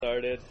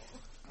started.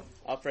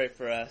 I'll pray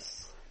for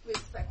us. We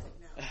expect it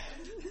now.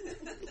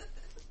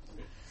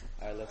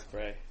 All right, let's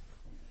pray.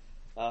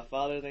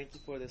 Father, thank you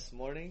for this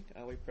morning.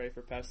 We pray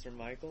for Pastor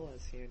Michael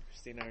as he and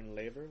Christina are in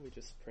labor. We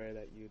just pray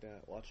that you'd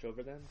watch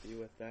over them, be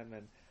with them,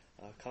 and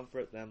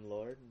comfort them,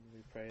 Lord. And we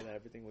pray that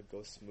everything would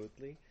go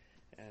smoothly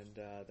and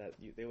that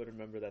they would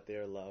remember that they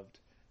are loved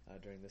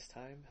during this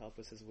time. Help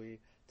us as we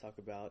talk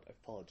about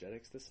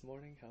apologetics this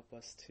morning. Help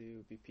us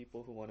to be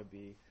people who want to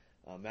be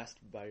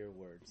mastered by your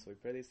word. So we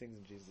pray these things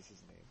in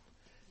Jesus'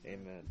 name.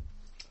 Amen.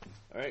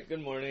 All right,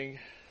 good morning.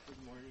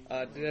 Good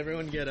morning. Did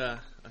everyone get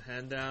a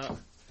handout?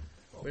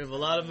 We have a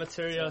lot of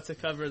material to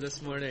cover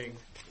this morning.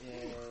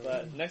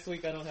 But next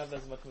week I don't have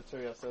as much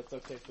material, so it's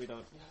okay if we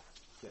don't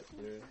get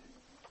through.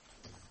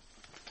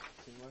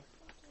 Two more?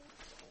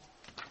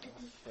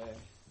 Okay.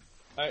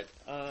 Alright,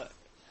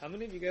 how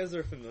many of you guys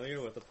are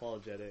familiar with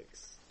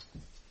apologetics?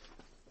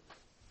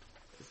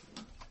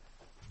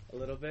 A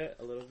little bit?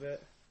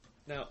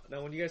 Now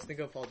when you guys think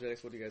of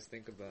apologetics, what do you guys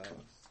think about?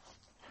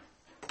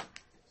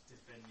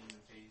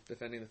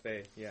 Defending the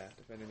faith, yeah,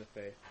 defending the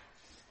faith.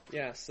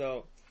 Yeah,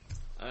 so,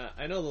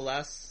 I know the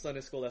last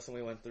Sunday school lesson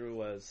we went through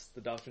was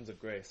the doctrines of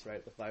grace,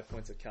 right? The 5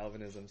 points of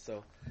Calvinism.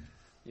 So,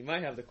 you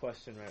might have the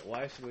question, right?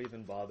 Why should we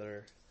even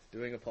bother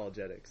doing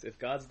apologetics? If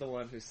God's the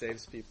one who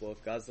saves people,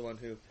 if God's the one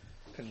who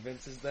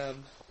convinces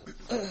them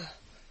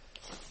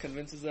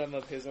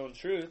of His own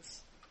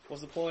truths,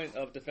 what's the point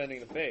of defending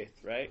the faith,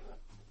 right?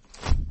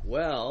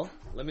 Well,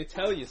 let me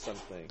tell you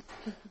something.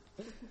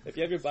 If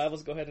you have your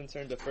Bibles, go ahead and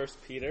turn to 1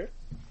 Peter.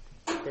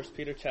 1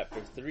 Peter chapter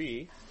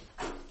 3.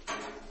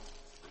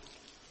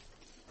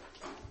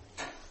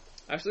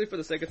 Actually, for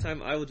the sake of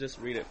time, I will just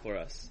read it for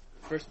us.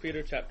 1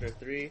 Peter chapter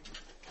 3,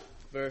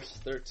 verse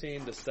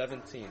 13 to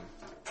 17.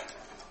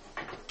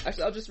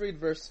 Actually, I'll just read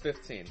verse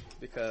 15,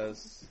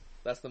 because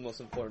that's the most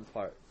important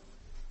part.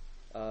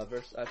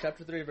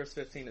 Chapter 3, verse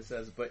 15, it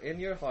says, "But in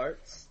your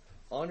hearts,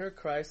 honor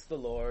Christ the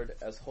Lord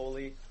as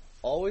holy,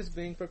 always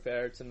being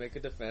prepared to make a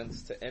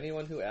defense to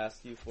anyone who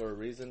asks you for a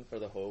reason for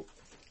the hope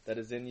that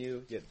is in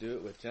you, yet do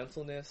it with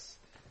gentleness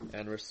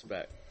and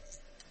respect."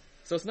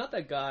 So it's not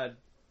that God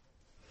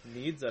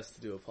needs us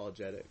to do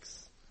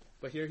apologetics,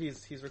 but here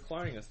he's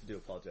requiring us to do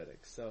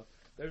apologetics. So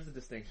there's a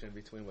distinction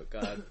between what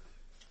God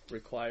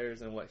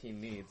requires and what He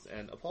needs.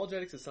 And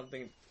apologetics is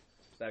something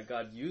that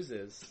God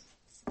uses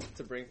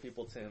to bring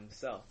people to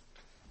Himself.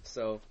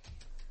 So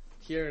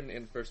here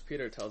in 1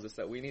 Peter it tells us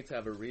that we need to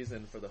have a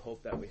reason for the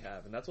hope that we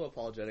have, and that's what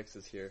apologetics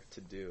is here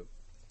to do.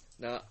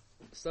 Now,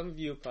 some of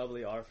you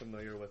probably are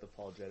familiar with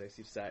apologetics.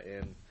 You've sat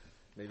in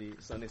maybe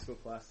Sunday school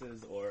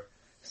classes or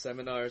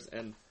seminars,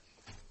 and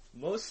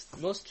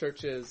most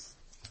churches,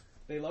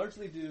 they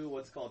largely do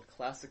what's called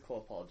classical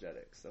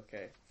apologetics,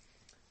 okay?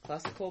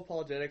 Classical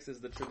apologetics is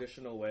the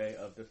traditional way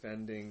of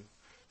defending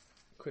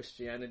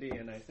Christianity,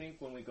 and I think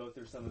when we go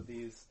through some of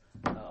these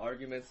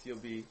arguments, you'll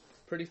be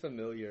pretty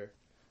familiar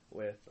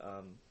with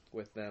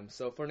them.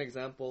 So for an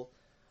example,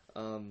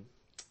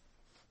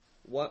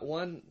 one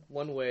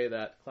way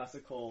that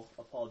classical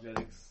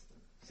apologetics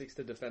seeks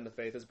to defend the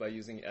faith is by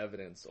using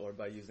evidence or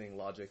by using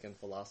logic and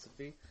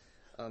philosophy.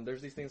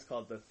 There's these things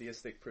called the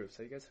theistic proofs.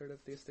 Have you guys heard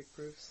of theistic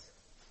proofs?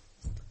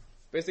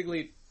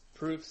 Basically,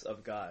 proofs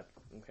of God,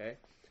 okay?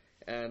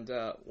 And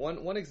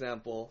one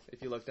example,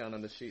 if you look down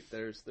on the sheet,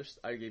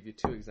 I gave you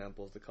two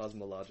examples, the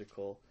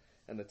cosmological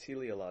and the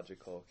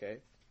teleological,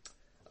 okay?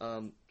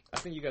 I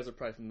think you guys are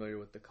probably familiar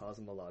with the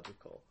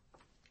cosmological.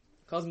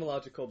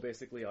 Cosmological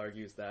basically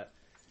argues that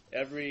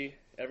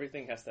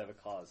everything has to have a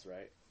cause,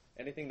 right?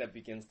 Anything that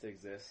begins to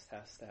exist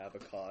has to have a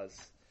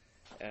cause.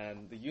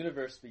 And the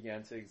universe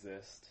began to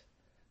exist,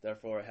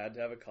 therefore it had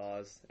to have a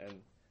cause,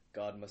 and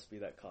God must be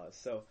that cause.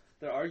 So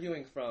they're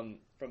arguing from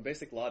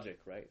basic logic,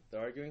 right? They're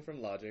arguing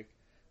from logic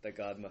that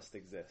God must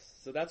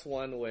exist. So that's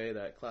one way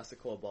that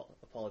classical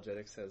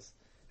apologetics has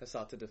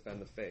sought to defend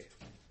the faith.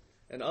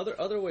 And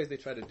other ways they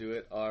try to do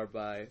it are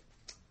by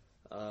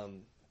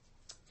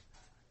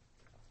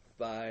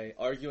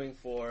arguing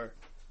for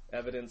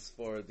evidence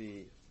for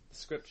the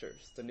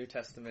Scriptures. The New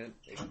Testament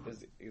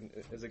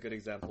is a good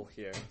example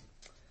here.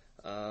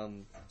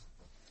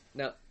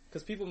 Now,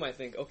 because people might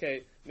think,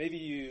 okay, maybe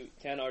you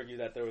can argue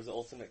that there was an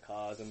ultimate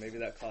cause, and maybe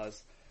that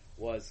cause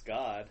was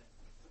God,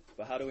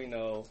 but how do we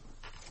know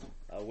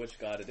which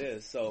God it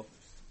is? So,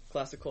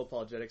 classical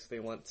apologetics, they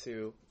want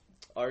to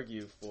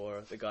argue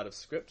for the God of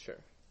Scripture.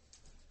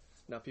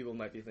 Now, people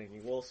might be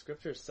thinking, well,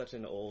 Scripture is such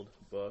an old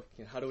book.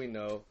 How do we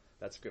know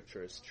that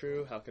Scripture is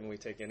true? How can we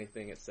take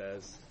anything it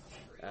says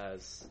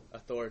as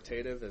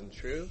authoritative and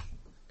true?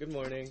 Good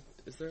morning.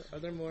 Are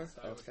there more?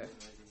 Okay.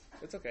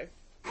 It's okay.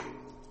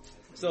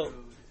 So,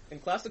 in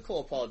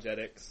classical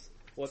apologetics,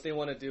 what they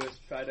want to do is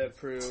try to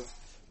prove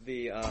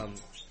the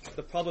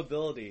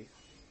probability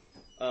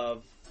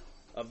of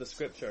the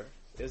Scripture.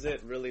 Is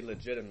it really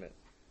legitimate?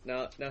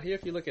 Now here,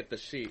 if you look at the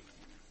sheet,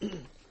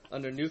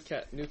 under New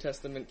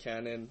Testament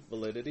canon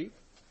validity,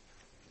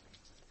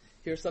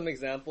 here's some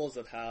examples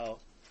of how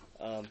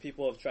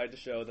people have tried to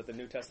show that the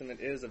New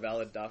Testament is a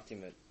valid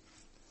document.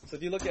 So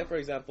if you look at, for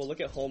example, look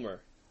at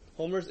Homer.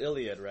 Homer's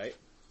Iliad, right?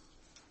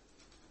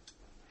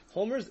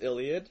 Homer's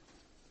Iliad,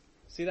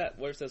 see that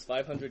where it says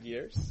 500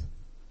 years?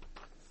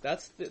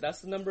 That's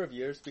the number of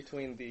years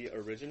between the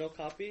original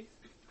copy,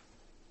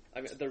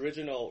 the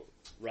original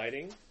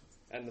writing,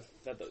 and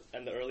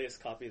the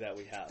earliest copy that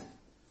we have.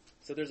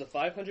 So there's a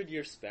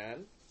 500-year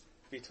span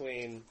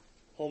between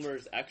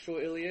Homer's actual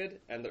Iliad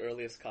and the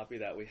earliest copy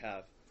that we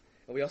have.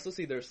 And we also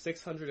see there's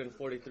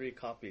 643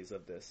 copies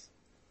of this.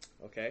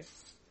 Okay?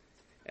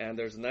 And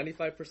there's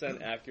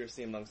 95%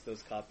 accuracy amongst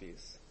those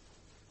copies.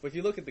 But if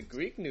you look at the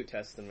Greek New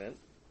Testament,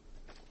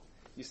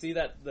 you see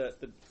that the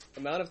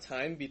amount of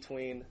time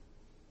between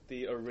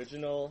the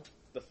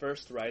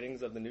first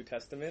writings of the New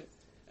Testament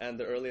and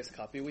the earliest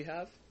copy we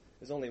have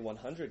is only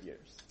 100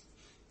 years.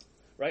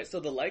 Right? So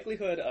the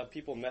likelihood of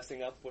people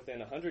messing up within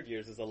 100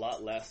 years is a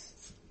lot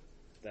less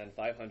than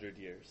 500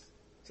 years.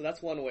 So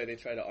that's one way they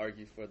try to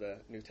argue for the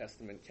New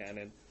Testament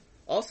canon.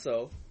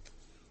 Also,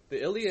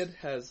 the Iliad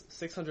has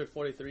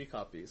 643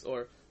 copies.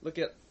 Or look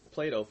at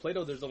Plato.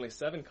 Plato, there's only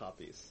 7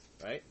 copies,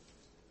 right?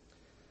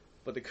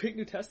 But the Greek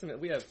New Testament,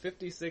 we have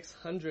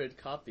 5,600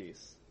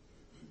 copies.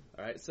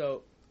 All right,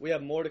 so we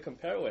have more to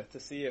compare with to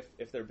see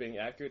if they're being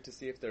accurate, to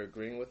see if they're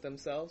agreeing with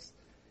themselves.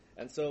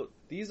 And so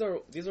these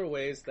are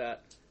ways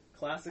that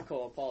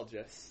classical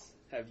apologists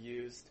have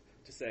used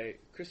to say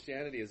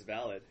Christianity is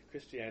valid,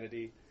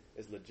 Christianity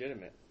is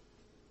legitimate.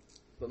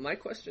 But my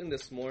question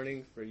this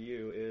morning for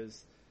you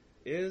is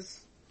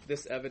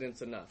this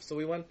evidence enough? So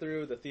we went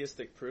through the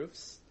theistic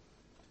proofs.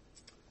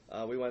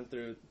 We went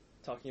through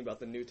talking about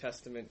the New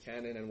Testament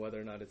canon and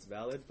whether or not it's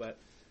valid, but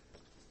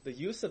the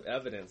use of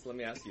evidence, let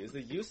me ask you, is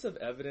the use of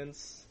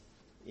evidence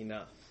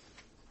enough?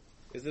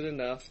 Is it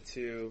enough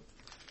to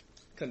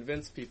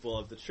convince people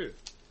of the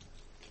truth?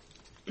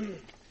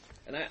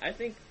 And I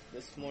think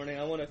this morning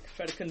I want to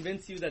try to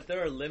convince you that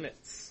there are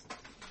limits.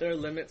 There are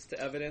limits to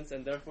evidence,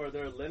 and therefore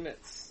there are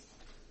limits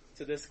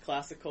to this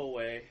classical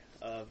way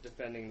of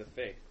defending the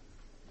faith.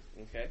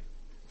 Okay?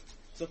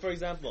 So for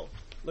example,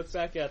 look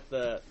back at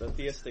the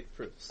theistic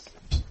proofs.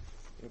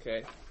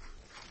 Okay?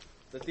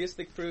 The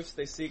theistic proofs,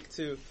 they seek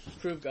to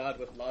prove God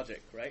with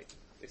logic, right?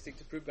 They seek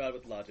to prove God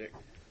with logic.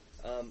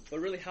 But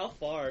really, how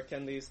far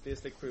can these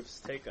theistic proofs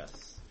take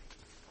us?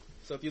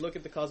 So if you look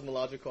at the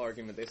cosmological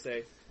argument, they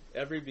say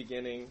every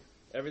beginning,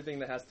 everything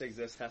that has to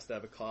exist has to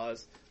have a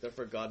cause,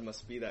 therefore God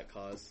must be that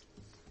cause.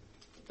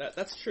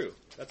 That's true.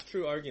 That's a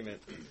true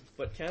argument.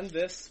 But can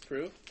this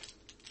proof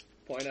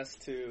point us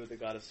to the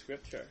God of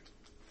Scripture?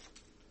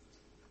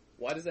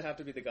 Why does it have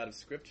to be the God of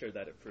Scripture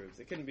that it proves?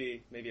 It can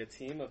be maybe a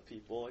team of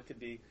people. It could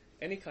be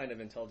any kind of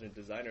intelligent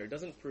designer. It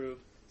doesn't prove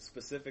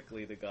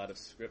specifically the God of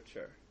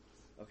Scripture.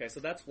 Okay,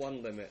 so that's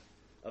one limit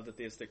of the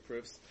theistic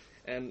proofs.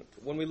 And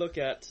when we look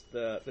at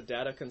the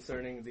data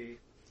concerning the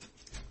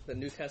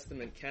New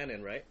Testament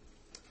canon, right?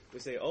 We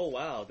say, oh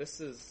wow, this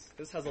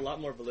has a lot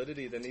more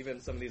validity than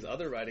even some of these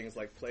other writings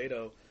like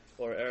Plato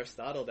or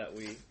Aristotle that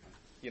we,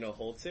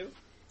 hold to.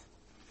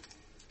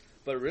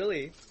 But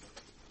really,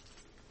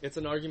 it's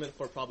an argument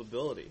for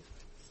probability.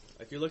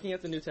 If you're looking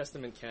at the New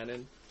Testament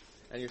canon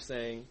and you're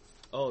saying,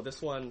 oh,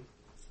 this one,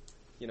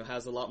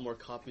 has a lot more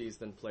copies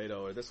than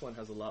Plato, or this one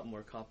has a lot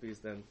more copies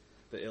than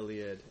the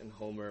Iliad and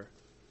Homer,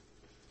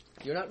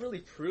 you're not really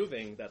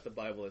proving that the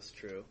Bible is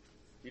true.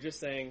 You're just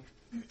saying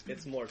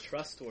it's more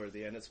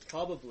trustworthy and it's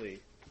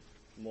probably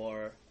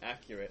more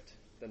accurate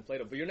than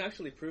Plato, but you're not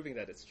actually proving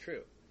that it's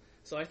true.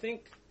 So I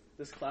think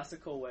this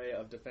classical way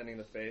of defending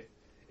the faith,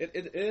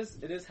 it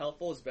is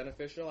helpful, it's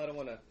beneficial. I don't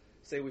want to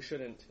say we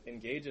shouldn't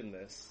engage in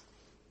this,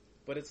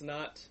 but it's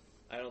not,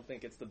 I don't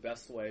think it's the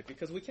best way,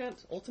 because we can't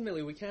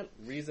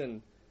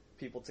reason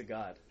people to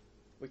God.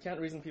 We can't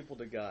reason people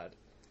to God.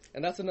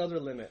 And that's another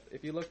limit.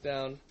 If you look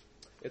down,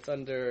 it's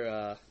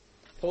under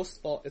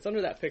post-fall, it's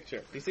under that picture.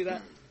 Do you see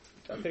that?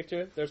 That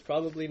picture? There's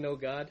probably no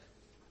God.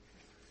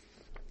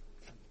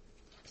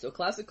 So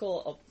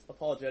classical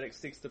apologetics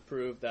seeks to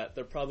prove that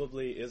there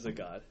probably is a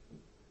God,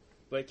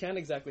 but it can't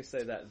exactly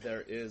say that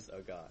there is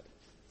a God.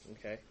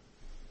 Okay?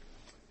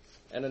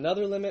 And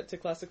another limit to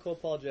classical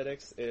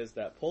apologetics is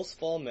that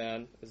post-fall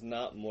man is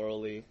not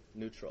morally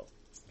neutral.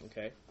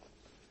 Okay?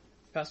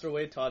 Pastor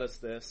Wade taught us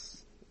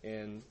this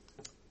in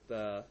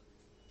the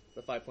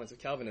 5 points of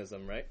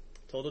Calvinism, right?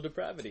 Total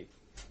depravity.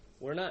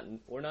 We're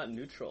not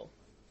neutral.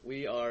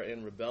 We are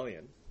in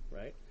rebellion,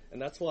 right?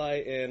 And that's why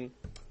in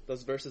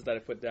those verses that I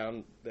put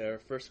down there,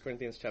 1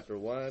 Corinthians chapter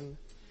 1,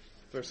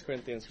 1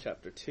 Corinthians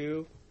chapter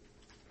 2,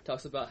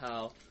 talks about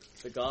how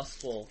the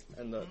gospel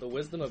and the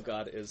wisdom of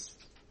God is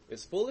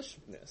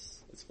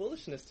foolishness. It's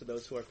foolishness to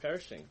those who are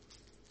perishing.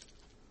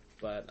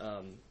 But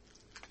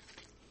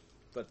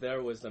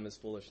their wisdom is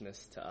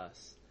foolishness to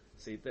us.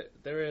 See,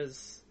 there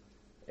is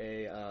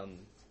a,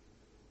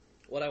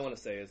 what I want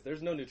to say is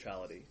there's no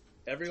neutrality.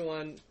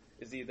 Everyone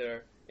is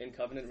either in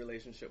covenant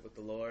relationship with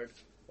the Lord,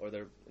 or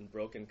they're in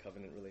broken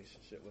covenant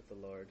relationship with the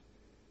Lord.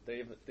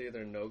 They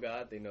either know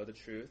God, they know the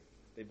truth,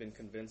 they've been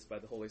convinced by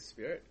the Holy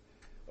Spirit,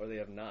 or they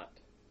have not.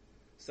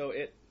 So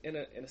in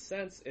a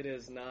sense, it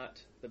is not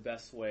the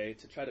best way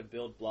to try to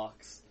build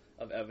blocks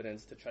of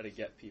evidence to try to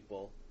get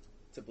people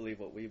to believe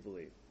what we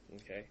believe.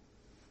 Okay?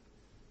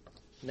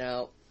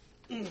 Now,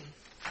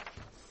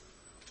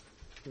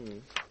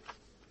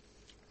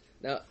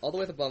 Now, all the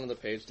way at the bottom of the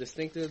page,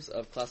 distinctives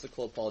of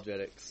classical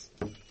apologetics.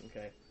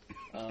 Okay.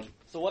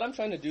 So what I'm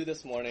trying to do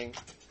this morning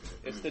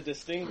is to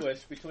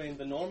distinguish between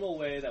the normal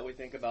way that we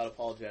think about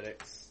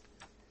apologetics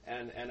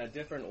and a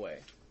different way.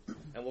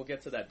 And we'll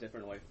get to that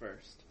different way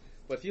first.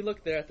 But if you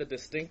look there at the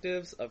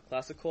distinctives of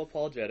classical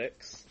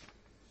apologetics,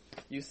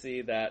 you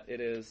see that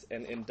it is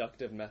an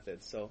inductive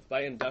method. So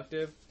by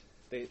inductive,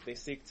 they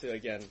seek to,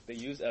 again, they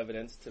use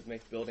evidence to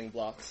make building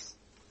blocks,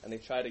 and they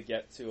try to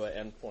get to an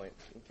end point.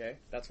 Okay?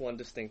 That's one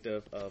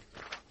distinctive of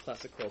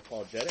classical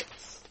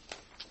apologetics.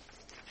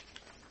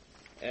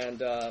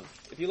 And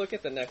if you look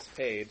at the next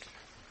page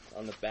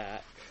on the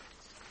back,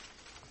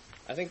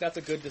 I think that's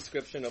a good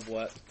description of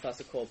what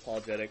classical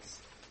apologetics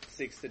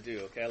seeks to do.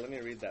 Okay, let me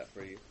read that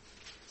for you.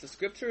 So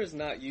Scripture is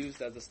not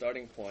used as a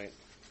starting point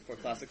for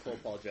classical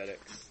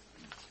apologetics.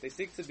 They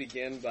seek to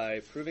begin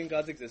by proving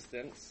God's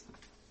existence,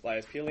 by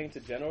appealing to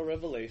general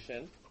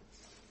revelation,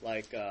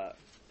 like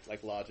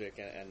logic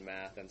and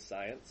math and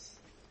science.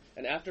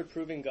 And after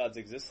proving God's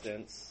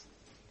existence,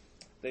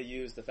 they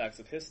use the facts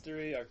of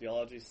history,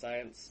 archaeology,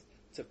 science,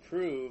 to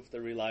prove the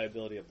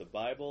reliability of the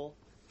Bible.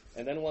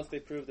 And then once they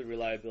prove the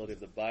reliability of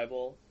the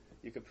Bible,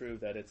 you could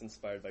prove that it's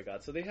inspired by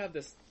God. So they have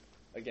this,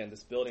 again,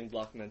 this building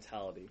block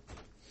mentality.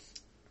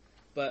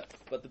 But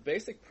the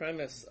basic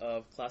premise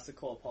of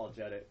classical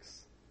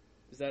apologetics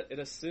is that it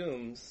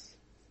assumes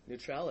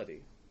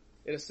neutrality.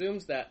 It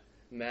assumes that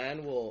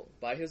man will,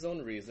 by his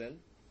own reason,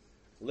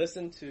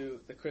 listen to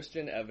the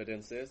Christian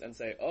evidences and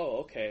say,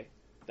 oh, okay,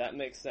 that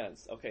makes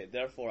sense. Okay,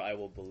 therefore I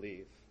will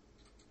believe.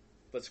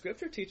 But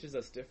Scripture teaches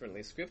us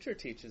differently. Scripture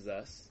teaches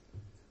us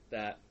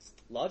that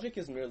logic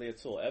is merely a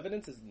tool.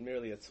 Evidence is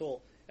merely a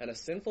tool, and a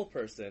sinful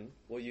person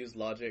will use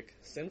logic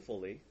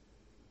sinfully,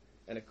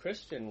 and a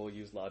Christian will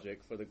use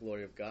logic for the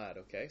glory of God,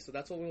 okay? So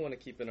that's what we want to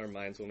keep in our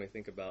minds when we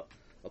think about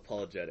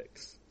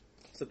apologetics.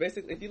 So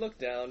basically, if you look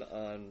down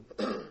on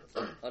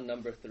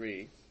number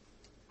 3,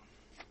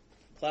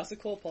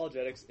 classical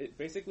apologetics, it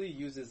basically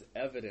uses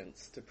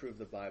evidence to prove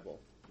the Bible,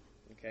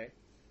 okay?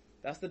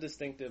 That's the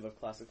distinctive of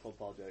classical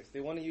apologetics. They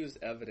want to use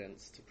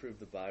evidence to prove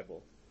the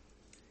Bible.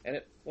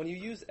 And when you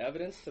use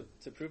evidence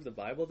to prove the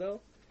Bible,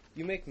 though,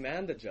 you make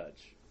man the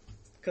judge.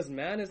 Because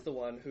man is the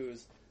one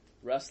who's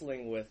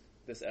wrestling with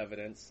this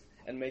evidence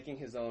and making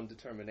his own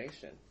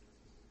determination.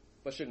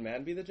 But should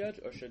man be the judge,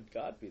 or should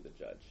God be the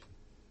judge?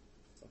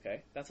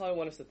 Okay? That's how I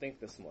want us to think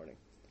this morning.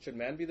 Should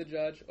man be the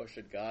judge, or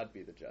should God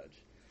be the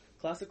judge?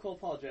 Classical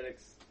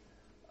apologetics,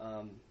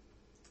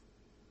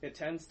 it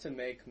tends to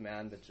make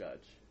man the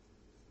judge.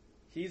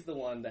 He's the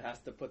one that has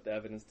to put the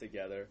evidence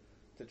together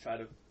to try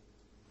to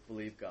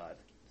believe God.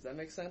 Does that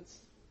make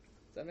sense?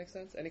 Does that make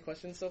sense? Any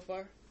questions so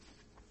far?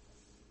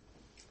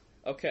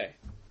 Okay.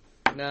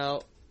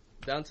 Now,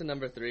 down to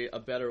number 3, a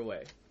better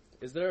way.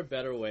 Is there a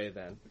better way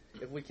then?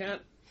 If we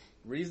can't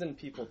reason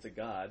people to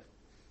God,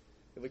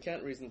 then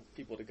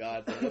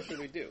what should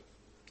we do?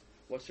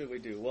 What should we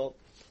do? Well,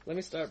 let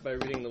me start by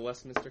reading the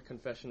Westminster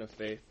Confession of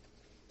Faith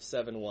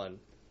 7:1.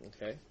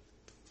 Okay?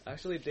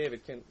 Actually,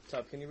 David, can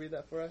you read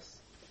that for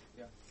us?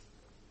 Yeah.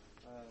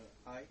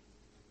 I?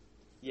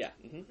 Yeah.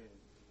 Mm-hmm. Okay.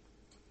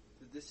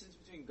 The distance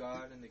between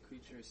God and the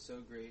creature is so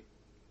great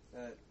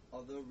that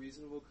although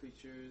reasonable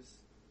creatures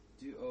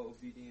do owe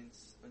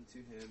obedience unto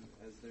him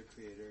as their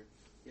creator,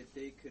 yet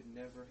they could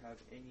never have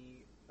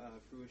any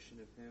fruition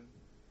of him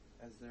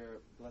as their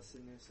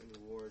blessedness and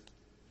reward,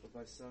 but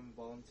by some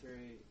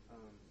voluntary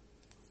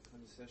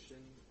concession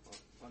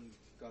on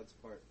God's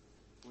part,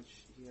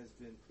 which he has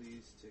been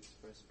pleased to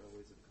express by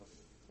ways of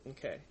covenant.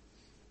 Okay.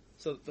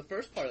 So the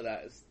first part of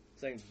that is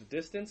saying the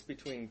distance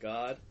between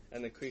God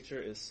and the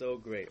creature is so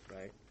great,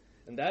 right?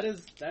 And that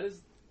is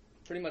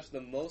pretty much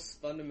the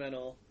most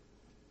fundamental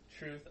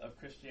truth of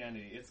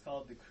Christianity. It's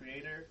called the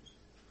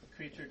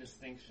creator-creature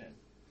distinction.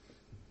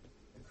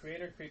 The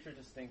creator-creature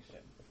distinction.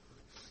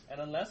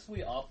 And unless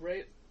we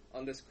operate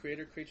on this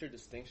creator-creature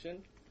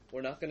distinction,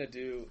 we're not going to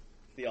do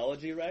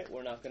theology right,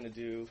 we're not going to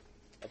do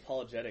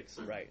apologetics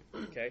right,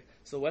 okay?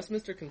 So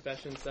Westminster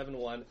Confession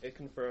 7:1, it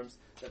confirms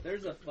that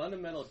there's a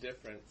fundamental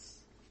difference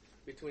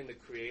between the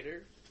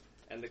creator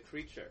and the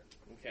creature,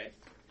 okay?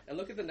 And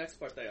look at the next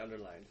part that I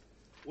underlined.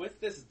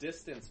 With this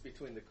distance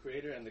between the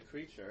creator and the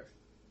creature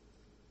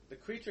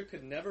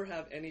could never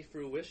have any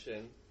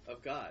fruition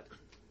of God.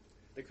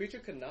 The creature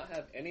could not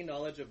have any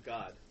knowledge of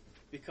God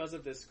because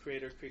of this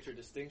creator-creature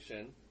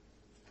distinction.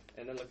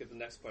 And then look at the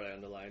next part I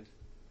underlined.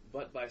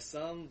 But by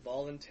some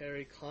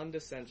voluntary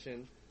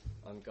condescension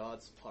on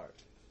God's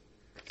part.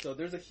 So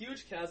there's a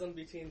huge chasm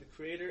between the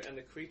creator and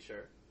the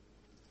creature.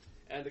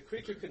 And the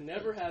creature could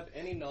never have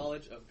any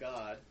knowledge of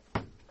God,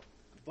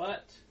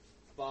 but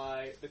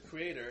by the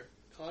creator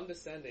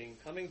condescending,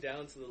 coming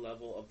down to the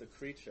level of the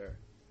creature.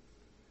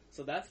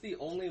 So that's the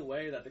only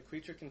way that the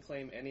creature can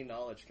claim any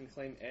knowledge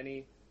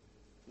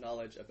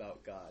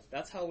about God.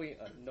 That's how we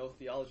know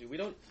theology. We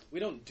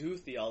don't do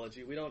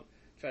theology. We don't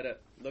try to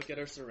look at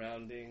our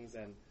surroundings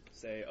and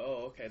say,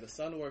 oh, okay, the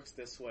sun works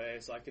this way,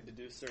 so I could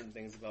deduce certain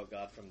things about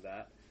God from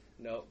that.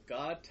 No,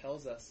 God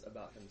tells us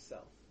about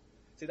himself.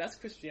 See, that's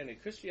Christianity.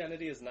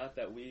 Christianity is not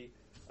that we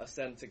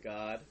ascend to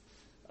God.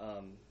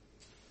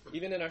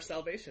 Even in our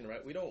salvation,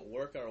 right? We don't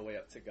work our way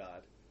up to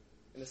God.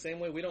 In the same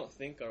way, we don't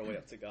think our way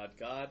up to God.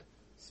 God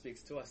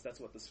speaks to us. That's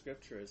what the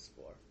Scripture is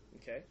for.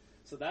 Okay?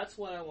 So that's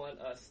what I want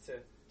us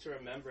to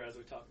remember as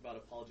we talk about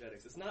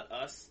apologetics. It's not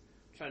us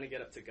trying to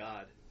get up to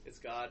God. It's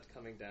God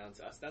coming down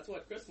to us. That's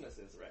what Christmas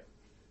is, right?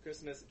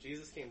 Christmas,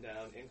 Jesus came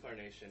down,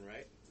 incarnation,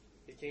 right?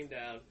 He came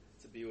down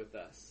to be with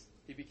us.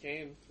 He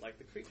became like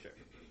the creature.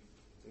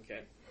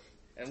 Okay?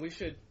 And we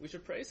should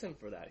praise him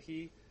for that.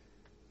 He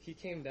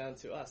came down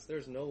to us.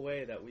 There's no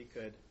way that we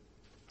could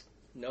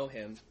know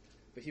him,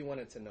 but he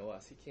wanted to know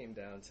us. He came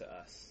down to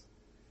us.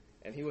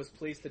 And he was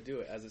pleased to do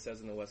it, as it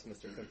says in the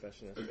Westminster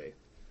Confession of Faith.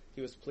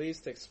 He was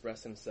pleased to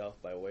express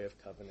himself by way of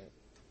covenant.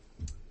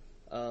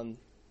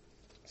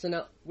 So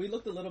now, we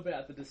looked a little bit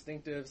at the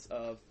distinctives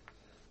of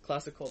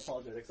classical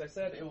apologetics. I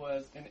said it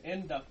was an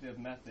inductive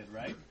method,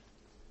 right?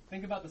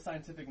 Think about the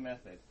scientific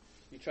method.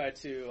 You try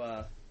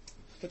to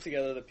put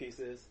together the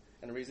pieces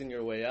and reason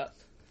your way up.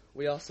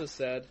 We also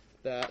said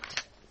that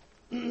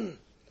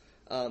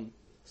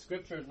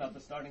Scripture is not the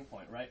starting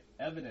point, right?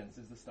 Evidence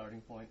is the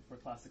starting point for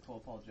classical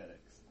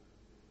apologetics.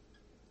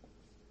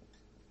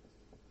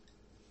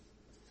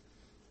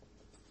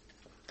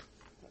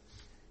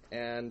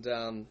 And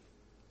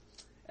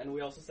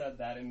we also said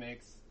that it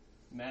makes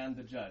man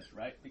the judge,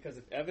 right? Because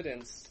if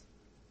evidence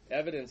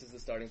is the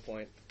starting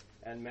point,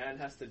 and man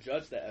has to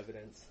judge the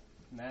evidence,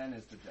 man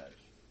is the judge.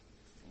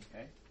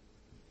 Okay?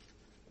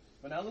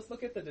 But now let's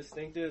look at the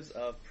distinctives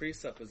of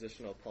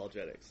presuppositional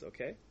apologetics,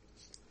 okay?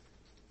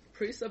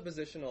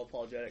 Presuppositional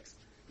apologetics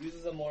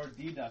uses a more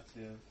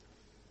deductive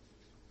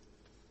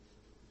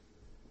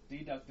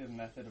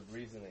method of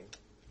reasoning.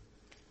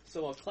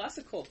 So in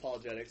classical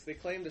apologetics, they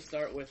claim to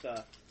start with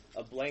a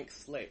blank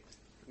slate.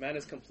 Man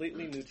is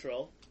completely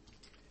neutral,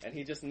 and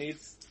he just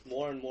needs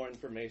more and more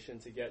information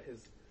to get his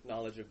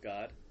knowledge of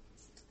God.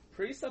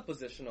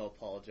 Presuppositional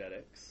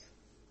apologetics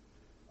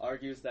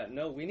argues that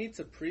no, we need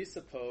to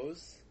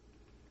presuppose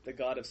the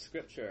God of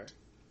Scripture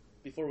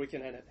before we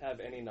can have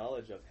any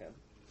knowledge of him.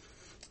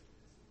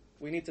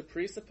 We need to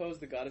presuppose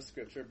the God of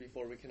Scripture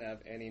before we can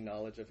have any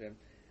knowledge of him.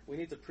 We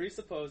need to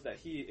presuppose that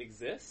he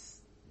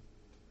exists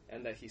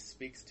and that he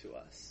speaks to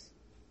us.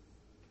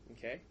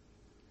 Okay?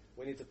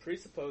 We need to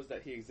presuppose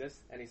that he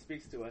exists and he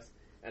speaks to us,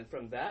 and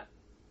from that,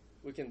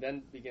 we can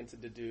then begin to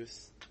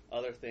deduce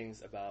other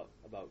things about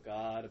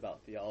God,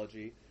 about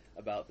theology,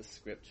 about the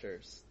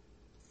Scriptures.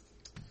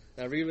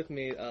 Now read with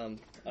me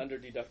under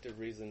deductive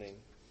reasoning.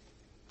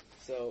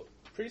 So,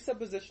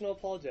 presuppositional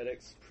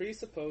apologetics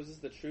presupposes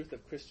the truth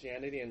of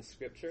Christianity and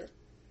Scripture,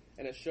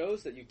 and it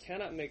shows that you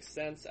cannot make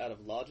sense out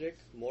of logic,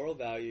 moral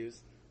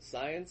values,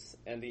 science,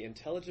 and the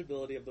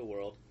intelligibility of the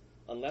world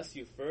unless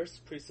you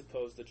first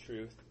presuppose the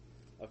truth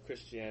of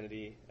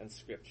Christianity and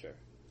Scripture.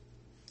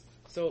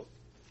 So,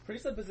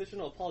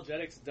 presuppositional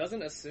apologetics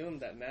doesn't assume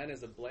that man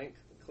is a blank,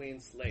 clean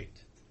slate.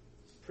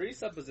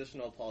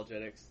 Presuppositional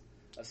apologetics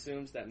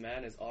assumes that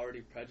man is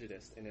already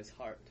prejudiced in his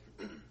heart.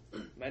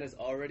 Man is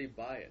already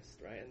biased,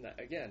 right? And that,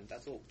 again,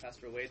 that's what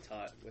Pastor Wade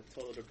taught with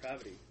total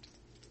depravity.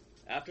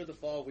 After the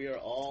fall, we are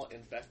all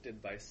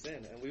infected by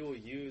sin, and we will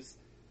use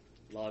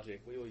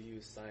logic, we will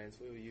use science,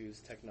 we will use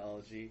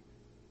technology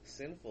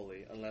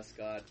sinfully unless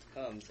God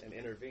comes and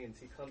intervenes.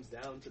 He comes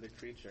down to the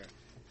creature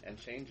and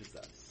changes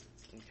us.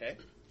 Okay?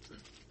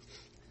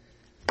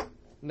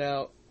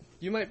 Now,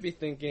 you might be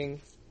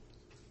thinking,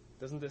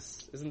 isn't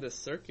this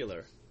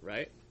circular,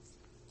 right?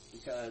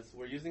 Because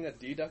we're using a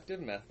deductive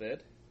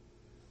method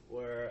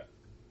where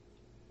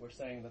we're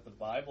saying that the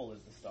Bible is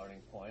the starting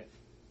point.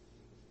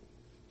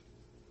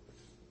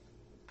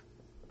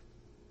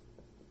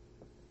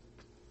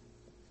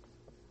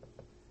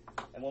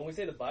 And when we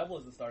say the Bible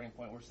is the starting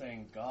point, we're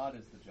saying God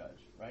is the judge,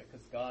 right?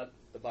 Because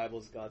the Bible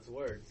is God's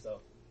word, so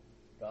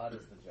God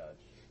is the judge.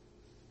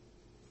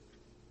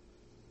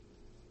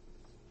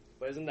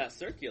 But isn't that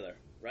circular,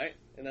 right?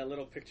 In that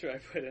little picture I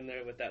put in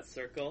there with that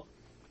circle.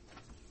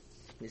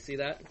 You see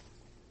that?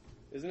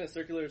 Isn't it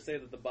circular to say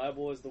that the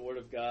Bible is the Word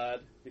of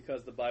God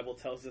because the Bible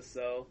tells us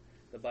so?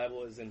 The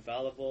Bible is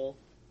infallible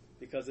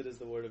because it is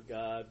the Word of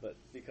God, but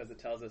because it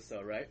tells us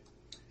so, right?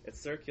 It's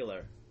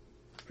circular.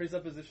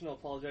 Presuppositional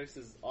apologetics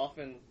is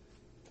often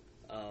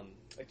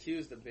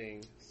accused of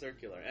being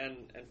circular,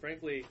 and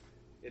frankly,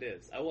 it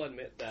is. I will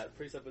admit that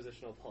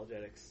presuppositional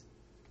apologetics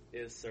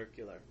is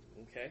circular,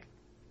 okay?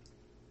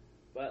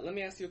 But let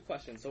me ask you a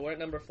question. So we're at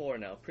number 4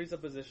 now.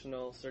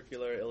 Presuppositional,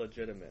 circular,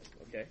 illegitimate,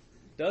 okay?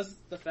 Does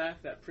the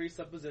fact that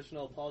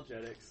presuppositional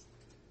apologetics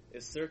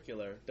is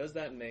circular, does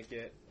that make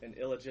it an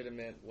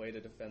illegitimate way to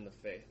defend the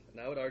faith? And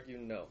I would argue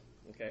no,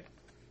 okay?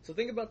 So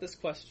think about this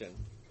question.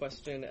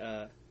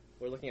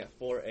 We're looking at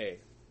 4a.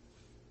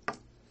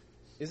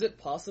 Is it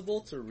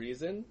possible to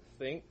reason,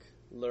 think,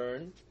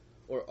 learn,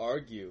 or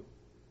argue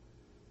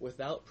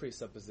without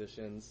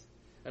presuppositions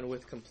and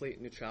with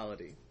complete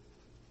neutrality?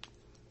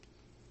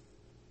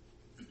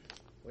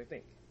 What do you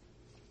think?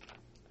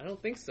 I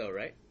don't think so,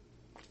 right?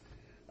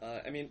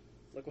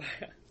 look what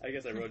I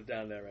guess I wrote it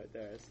down there right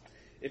there.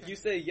 If you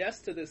say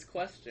yes to this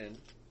question,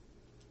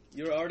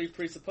 you're already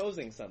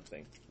presupposing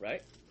something,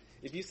 right?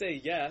 If you say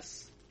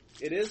yes,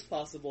 it is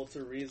possible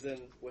to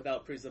reason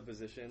without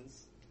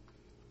presuppositions,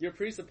 you're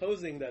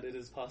presupposing that it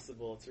is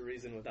possible to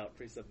reason without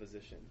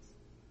presuppositions,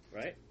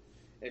 right?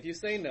 If you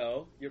say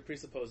no, you're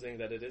presupposing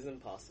that it is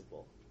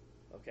impossible,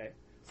 okay?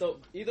 So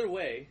either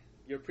way,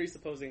 you're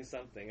presupposing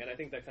something, and I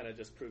think that kind of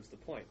just proves the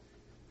point.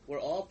 We're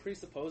all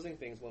presupposing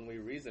things when we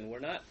reason. We're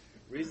not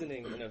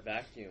reasoning in a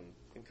vacuum,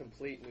 in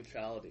complete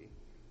neutrality,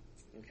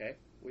 okay?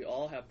 We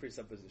all have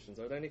presuppositions.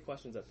 Are there any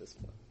questions at this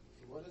point?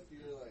 What if you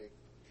look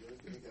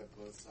at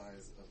both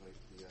sides of like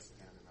the yes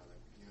and another?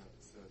 You know,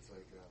 so it's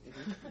like,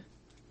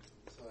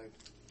 so like,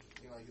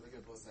 you know, like you look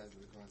at both sides of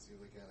the coin. So you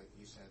look at like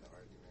each side of the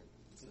argument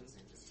instead of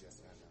saying just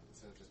yes and no,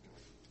 instead of just being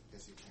like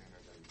yes you can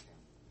or no you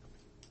can't.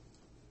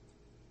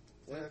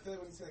 So I feel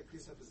like when you say like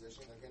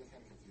presupposition, I'm getting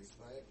kind of confused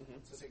by it.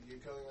 So it's like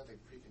you're going with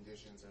like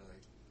preconditions or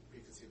like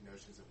preconceived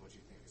notions of what you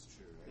think is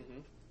true, right?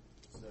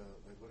 So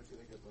like, what if you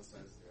look at both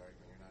sides of the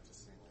argument? You're not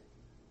just saying like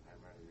I'm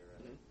right or you're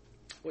right.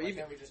 Well, why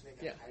can't we just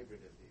make a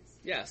hybrid of these?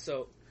 Yeah,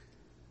 so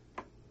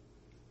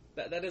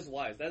that is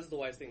wise. That is the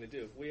wise thing to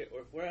do.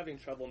 If we're having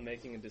trouble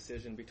making a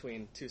decision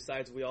between two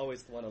sides, we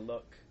always want to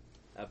look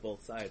at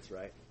both sides,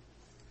 right?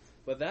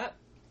 But that,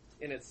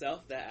 in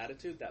itself, that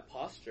attitude, that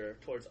posture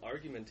towards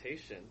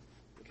argumentation,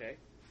 okay,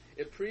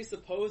 it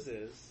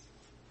presupposes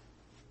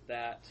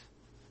that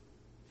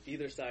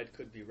either side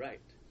could be right.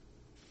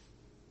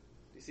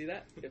 Do you see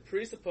that? It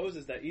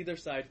presupposes that either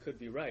side could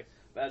be right.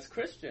 But as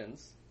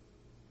Christians,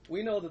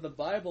 we know that the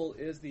Bible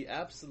is the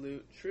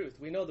absolute truth.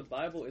 We know the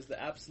Bible is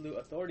the absolute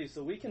authority,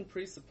 so we can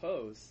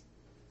presuppose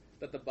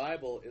that the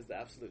Bible is the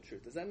absolute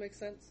truth. Does that make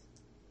sense?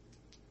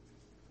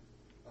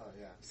 Oh,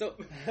 yeah. So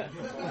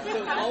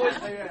it's always...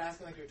 You're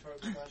asking like a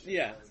rhetorical question.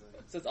 Yeah.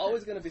 So it's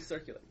always going to be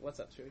circular. What's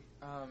up, Chewy?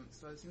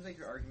 So it seems like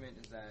your argument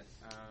is that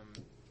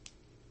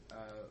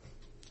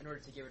in order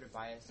to get rid of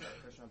bias,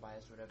 personal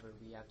bias, or whatever,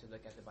 we have to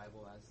look at the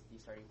Bible as the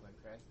starting point,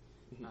 correct?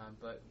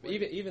 But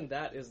even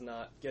that is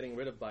not getting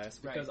rid of bias,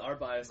 because our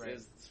bias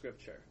is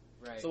Scripture.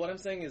 Right. So what I'm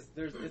saying is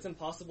it's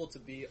impossible to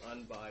be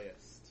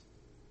unbiased.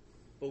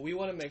 But we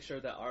want to make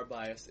sure that our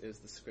bias is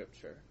the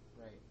Scripture.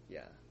 Right.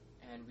 Yeah.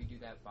 And we do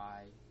that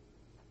by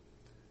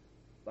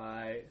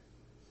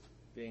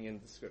being in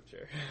the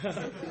Scripture.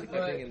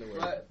 By being in the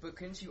Word. But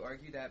couldn't you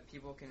argue that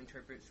people can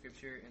interpret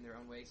Scripture in their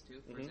own ways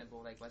too? For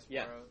example, like Westboro.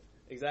 Yeah,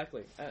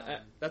 exactly.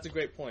 That's a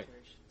great point.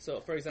 So,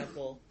 for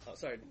example... Oh,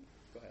 sorry.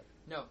 Go ahead.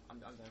 No, I'm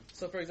done.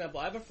 So, for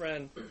example, I have a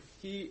friend.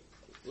 He,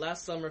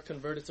 last summer,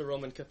 converted to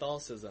Roman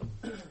Catholicism.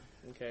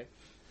 Okay?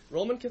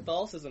 Roman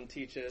Catholicism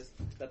teaches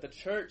that the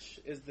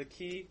church is the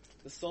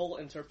sole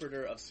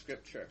interpreter of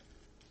Scripture.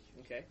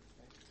 Okay?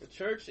 The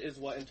church is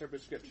what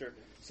interprets Scripture.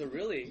 So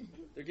really,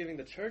 they're giving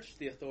the church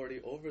the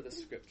authority over the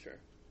Scripture.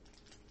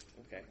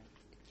 Okay?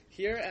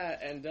 Here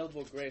at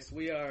Indelible Grace,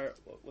 we are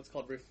what's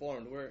called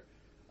Reformed.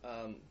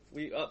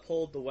 We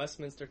uphold the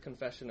Westminster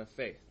Confession of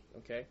Faith.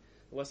 Okay?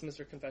 The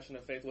Westminster Confession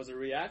of Faith was a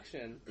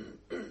reaction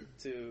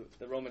to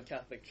the Roman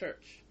Catholic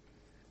Church.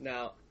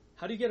 Now,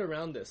 how do you get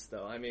around this,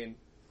 though? I mean,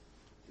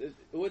 it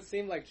would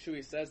seem like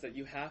Chewy says that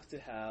you have to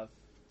have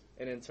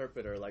an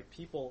interpreter, like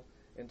people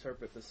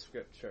interpret the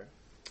Scripture.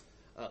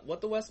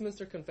 What the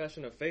Westminster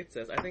Confession of Faith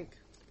says, I think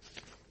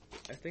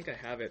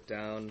I have it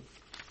down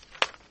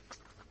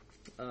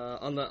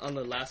on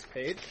the last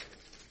page.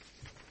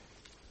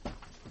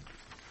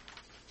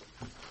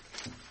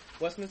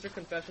 Westminster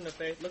Confession of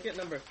Faith. Look at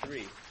number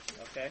 3.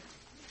 Okay.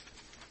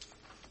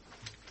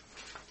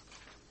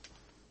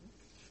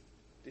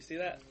 Do you see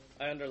that?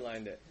 I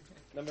underlined it.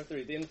 Number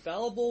 3. The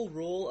infallible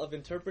rule of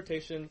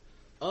interpretation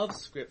of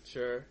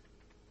Scripture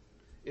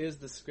is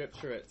the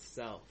Scripture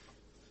itself.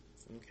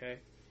 Okay.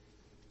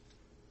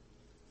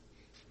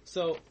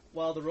 So,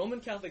 while the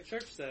Roman Catholic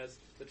Church says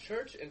the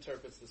Church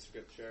interprets the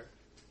Scripture,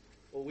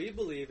 what we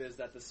believe is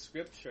that the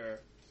Scripture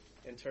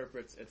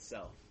interprets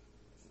itself.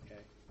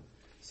 Okay.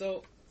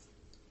 So,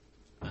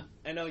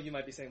 I know you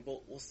might be saying,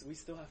 well, we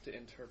still have to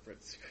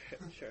interpret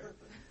Scripture.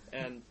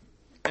 and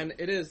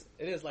it is,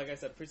 like I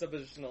said,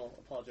 presuppositional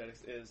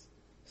apologetics is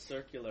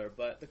circular,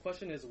 but the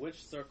question is,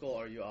 which circle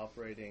are you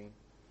operating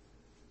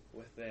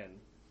within?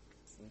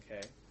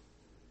 Okay.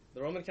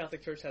 The Roman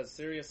Catholic Church has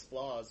serious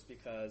flaws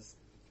because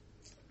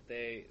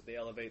they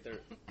elevate their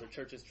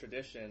church's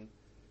tradition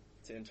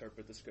to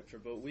interpret the Scripture,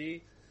 but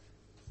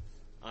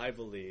I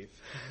believe,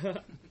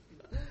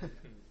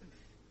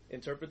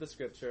 interpret the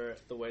Scripture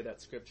the way that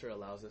Scripture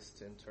allows us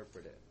to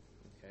interpret it.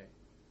 Okay,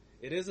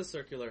 it is a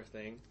circular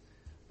thing,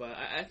 but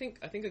I think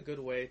a good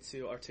way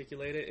to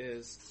articulate it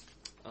is,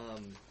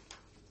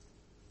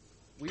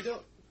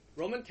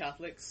 Roman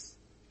Catholics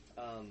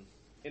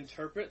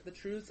interpret the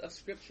truths of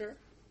Scripture,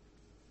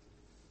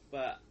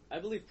 but I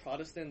believe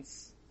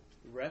Protestants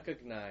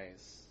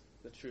recognize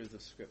the truths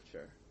of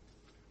Scripture.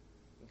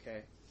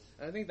 Okay,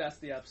 and I think that's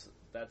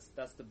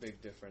the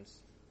big difference.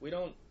 We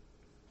don't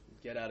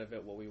get out of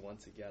it what we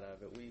want to get out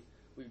of it. We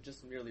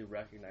just merely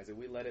recognize it.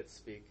 We let it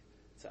speak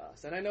to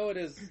us. And I know it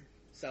is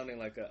sounding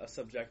like a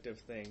subjective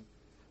thing.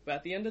 But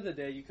at the end of the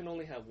day, you can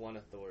only have one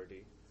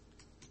authority.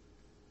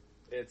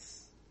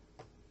 It's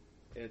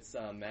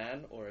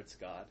man or it's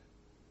God.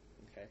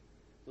 Okay?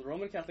 The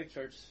Roman Catholic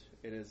Church,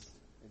 it is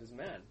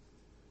man.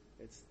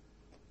 It's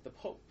the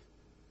Pope.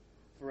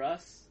 For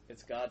us,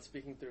 it's God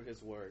speaking through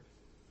His Word.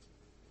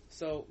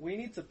 So we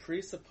need to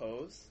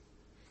presuppose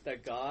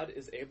that God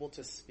is able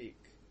to speak.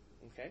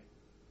 Okay?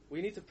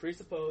 We need to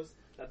presuppose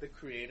that the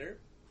Creator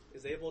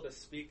is able to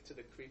speak to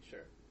the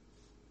creature.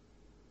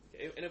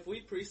 Okay? And if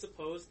we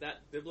presuppose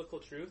that biblical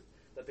truth,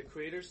 that the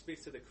Creator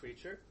speaks to the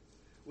creature,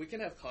 we can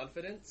have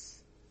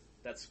confidence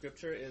that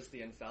Scripture is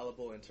the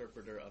infallible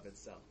interpreter of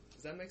itself.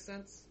 Does that make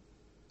sense?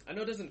 I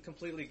know it doesn't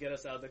completely get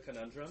us out of the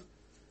conundrum,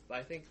 but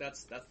I think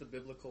that's the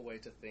biblical way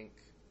to think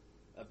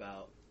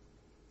about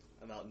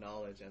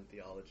knowledge and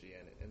theology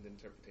and the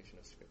interpretation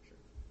of Scripture.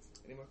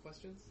 Any more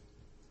questions?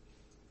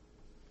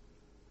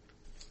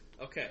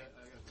 Okay.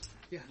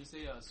 Yeah. When you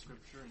say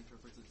Scripture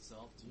interprets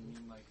itself, do you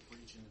mean like for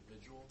each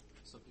individual?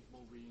 So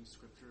people reading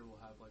Scripture will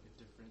have like a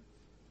different,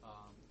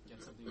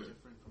 get something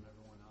different from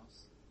everyone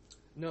else?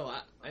 No,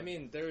 I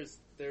mean there's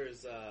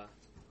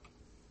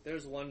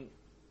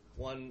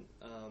one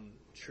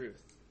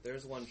truth.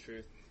 There's one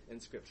truth in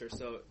Scripture.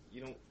 So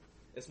you don't.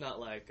 It's not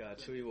like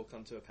Chewy will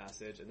come to a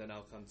passage and then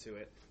I'll come to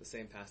it, the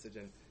same passage,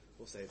 and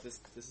we'll say this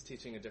is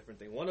teaching a different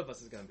thing. One of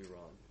us is going to be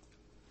wrong.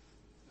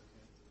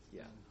 Okay.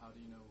 Yeah. And how do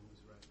you know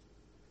who's right?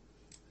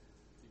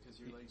 Because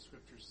you're letting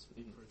Scripture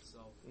speak for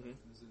itself. Mm-hmm.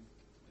 Isn't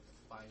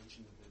it by each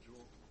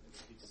individual? It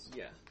speaks.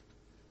 Yeah.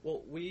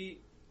 Well,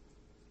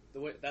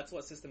 that's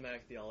what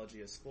systematic theology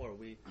is for.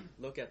 We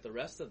look at the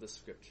rest of the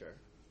Scripture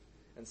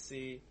and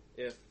see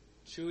if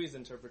Chewy's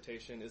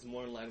interpretation is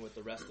more in line with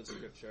the rest of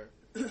Scripture,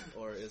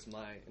 or is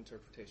my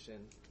interpretation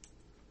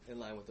in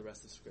line with the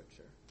rest of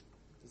Scripture.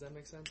 Does that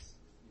make sense?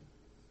 Yeah.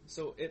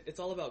 So it's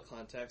all about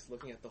context,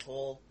 looking at the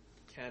whole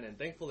canon.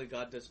 Thankfully,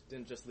 God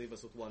didn't just leave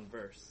us with one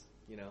verse,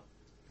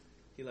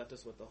 He left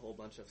us with a whole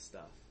bunch of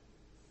stuff.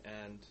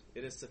 And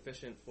it is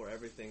sufficient for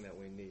everything that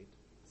we need.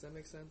 Does that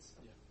make sense?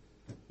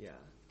 Yeah. Yeah.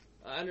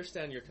 I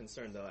understand your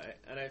concern, though,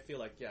 and I feel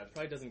like, it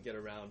probably doesn't get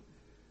around.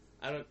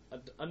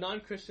 A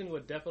non-Christian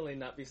would definitely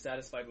not be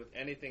satisfied with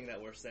anything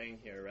that we're saying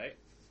here, right?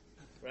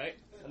 Right?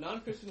 A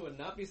non-Christian would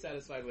not be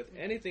satisfied with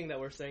anything that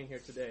we're saying here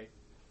today.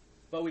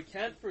 But we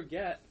can't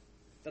forget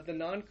that the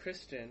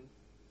non-Christian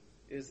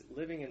is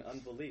living in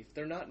unbelief.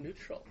 They're not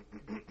neutral.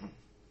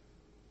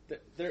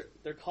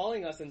 They're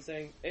calling us and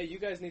saying, hey, you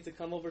guys need to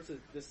come over to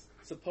this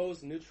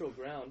supposed neutral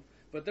ground,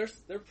 but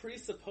they're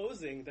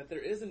presupposing that there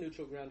is a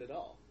neutral ground at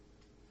all.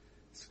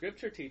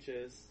 Scripture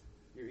teaches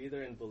you're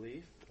either in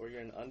belief or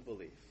you're in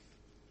unbelief.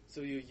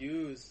 So you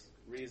use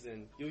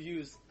reason, you'll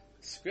use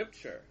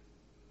Scripture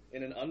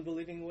in an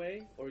unbelieving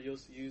way, or you'll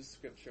use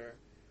Scripture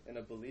in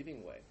a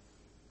believing way.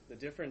 The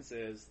difference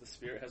is the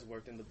Spirit has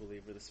worked in the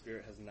believer, the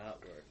Spirit has not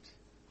worked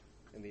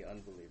in the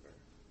unbeliever.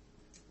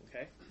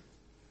 Okay?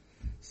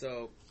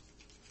 So,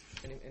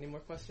 any more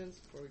questions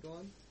before we go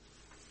on?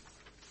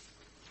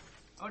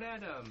 I would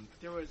add,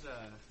 there was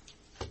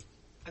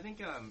I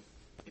think,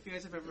 if you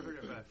guys have ever heard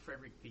of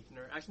Frederick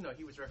Buechner, actually no,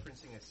 he was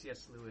referencing a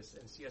C.S. Lewis,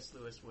 and C.S.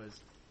 Lewis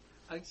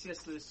I think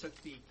C.S. Lewis took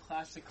the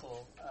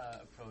classical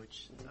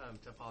approach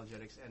to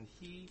apologetics, and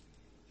he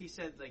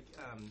said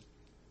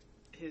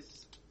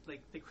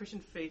the Christian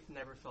faith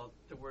never felt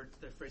the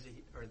phrase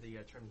or the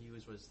term he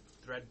used was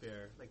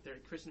threadbare. Like the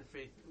Christian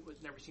faith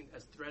was never seen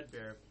as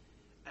threadbare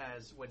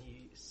as when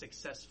he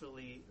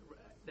successfully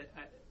let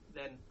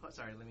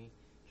me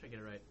try to get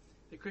it right.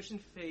 The Christian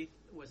faith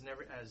was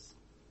never as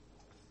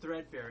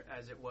threadbare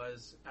as it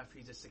was after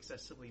he just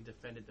successfully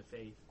defended the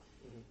faith.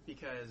 Mm-hmm.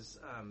 Because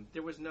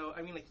there was no,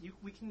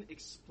 we can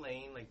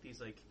explain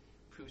these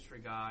proofs for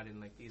God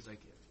and these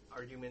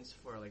arguments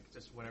for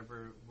just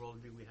whatever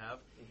worldview we have,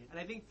 and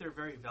I think they're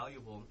very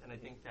valuable. And I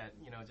think that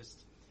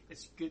just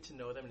it's good to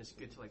know them and it's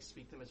good to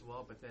speak them as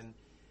well. But then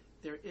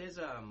there is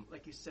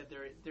like you said,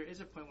 there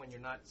is a point when you're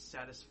not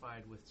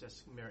satisfied with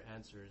just mere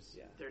answers.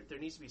 Yeah. There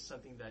needs to be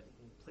something that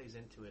plays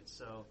into it.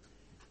 So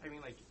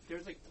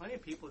there's plenty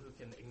of people who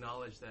can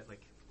acknowledge that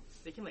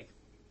they can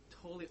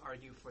totally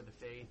argue for the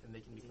faith and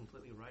they can be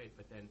completely right,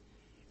 but then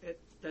it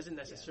doesn't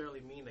necessarily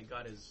mean that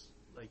God is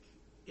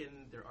in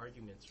their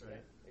arguments, right?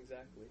 Yeah,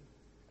 exactly.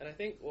 And I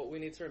think what we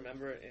need to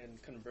remember in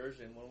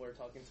conversion when we're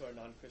talking to our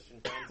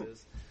non-Christian friends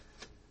is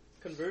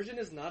conversion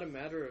is not a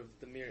matter of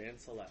the mere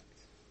intellect.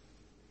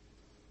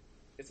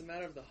 It's a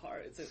matter of the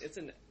heart. It's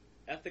an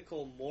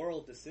ethical,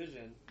 moral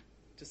decision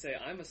to say,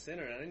 I'm a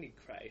sinner and I need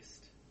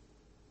Christ.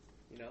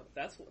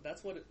 That's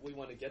what we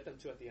want to get them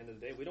to at the end of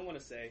the day. We don't want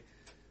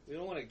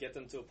to get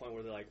them to a point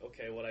where they're like,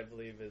 okay, what I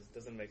believe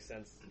doesn't make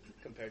sense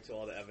compared to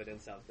all the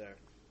evidence out there.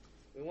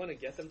 We want to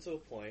get them to a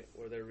point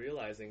where they're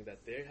realizing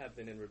that they have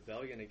been in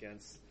rebellion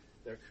against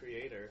their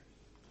Creator,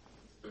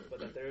 but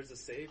that there is a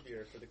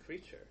Savior for the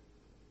creature.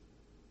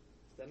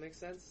 Does that make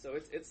sense? So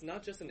it's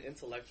not just an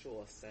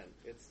intellectual assent.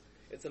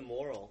 It's a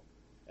moral,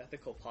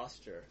 ethical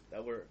posture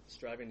that we're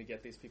striving to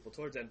get these people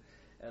towards. And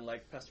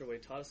like Pastor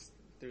Wade taught us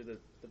through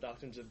the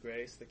doctrines of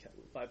grace, the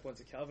 5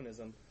 points of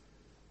Calvinism,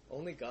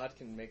 Only God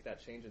can make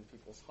that change in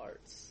people's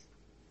hearts.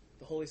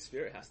 The Holy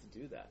Spirit has to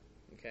do that.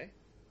 Okay?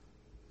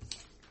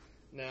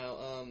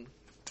 Now,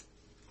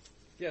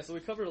 so we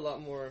covered a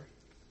lot more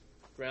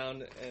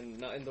ground and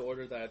not in the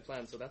order that I had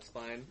planned, so that's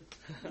fine.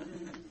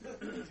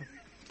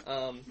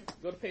 Go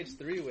to page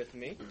 3 with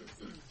me.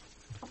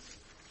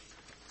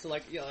 So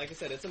like I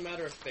said, it's a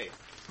matter of faith.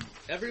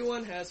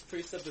 Everyone has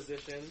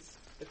presuppositions.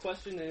 The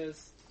question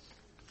is,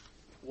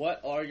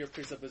 what are your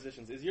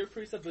presuppositions? Is your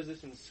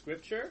presupposition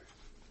Scripture,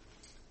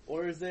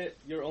 or is it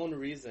your own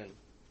reason?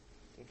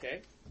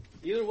 Okay?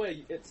 Either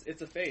way,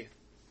 it's a faith.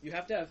 You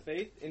have to have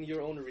faith in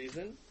your own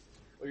reason,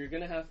 or you're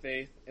going to have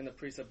faith in the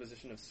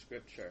presupposition of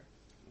Scripture.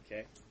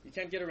 Okay? You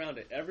can't get around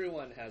it.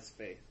 Everyone has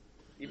faith.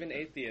 Even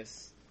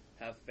atheists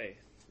have faith.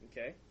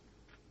 Okay?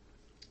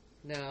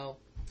 Now,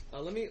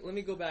 let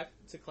me go back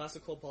to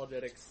classical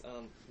apologetics,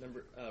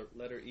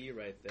 letter E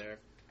right there,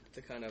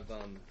 to kind of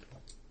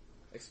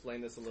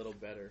explain this a little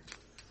better.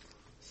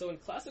 So in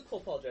classical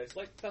apologetics,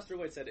 like Pastor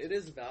White said, it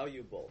is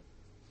valuable,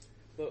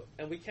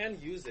 and we can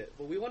use it,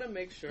 but we want to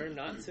make sure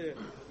not to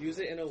use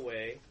it in a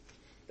way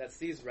that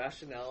sees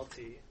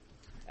rationality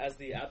as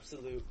the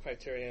absolute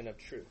criterion of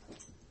truth.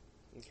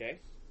 Okay?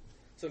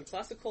 So in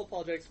classical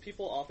apologetics,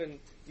 people often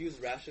use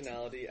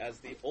rationality as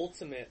the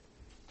ultimate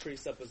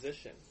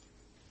presupposition.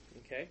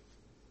 Okay?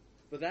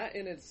 But that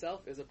in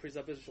itself is a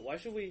presupposition. Why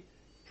should we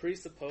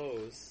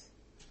presuppose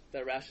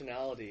that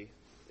rationality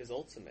is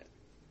ultimate?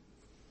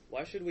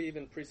 Why should we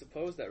even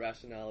presuppose that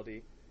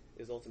rationality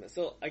is ultimate?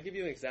 So I give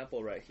you an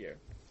example right here.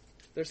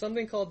 There's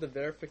something called the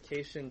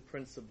verification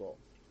principle.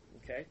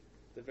 Okay?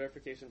 The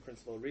verification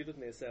principle. Read with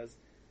me. It says,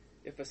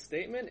 if a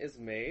statement is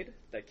made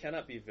that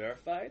cannot be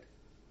verified,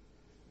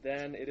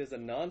 then it is a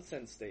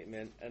nonsense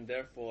statement and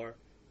therefore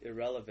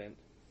irrelevant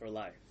for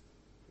life.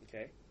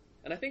 Okay?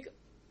 And I think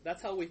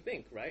that's how we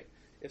think, right?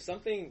 If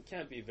something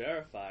can't be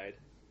verified,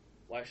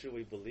 why should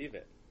we believe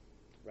it?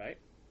 Right?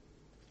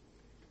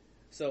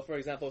 So, for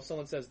example, if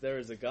someone says there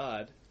is a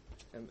God,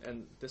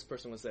 and this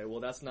person would say,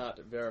 well, that's not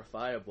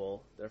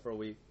verifiable, therefore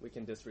we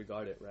can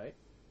disregard it, right?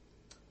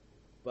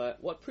 But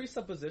what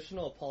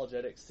presuppositional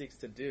apologetics seeks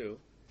to do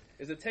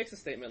is it takes a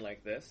statement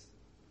like this.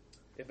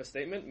 If a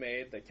statement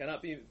made that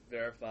cannot be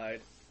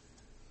verified,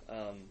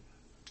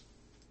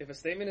 if a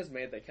statement is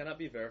made that cannot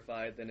be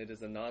verified, then it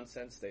is a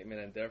nonsense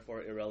statement and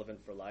therefore irrelevant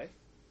for life.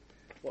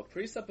 What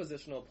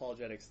presuppositional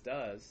apologetics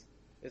does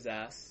is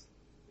ask,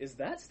 is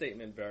that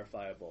statement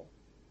verifiable?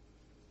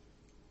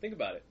 Think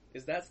about it.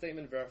 Is that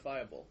statement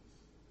verifiable?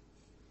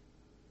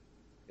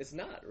 It's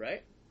not,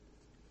 right?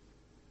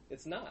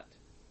 It's not.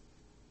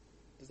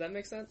 Does that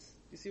make sense?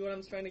 You see what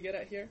I'm trying to get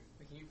at here?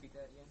 Can you repeat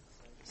that again?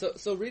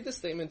 So read the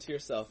statement to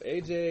yourself.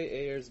 A.J.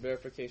 Ayer's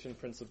verification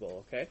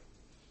principle, okay?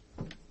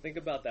 Think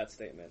about that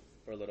statement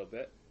for a little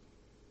bit.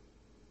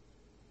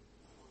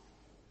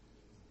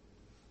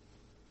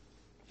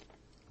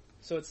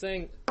 So it's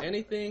saying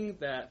anything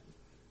that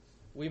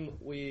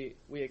we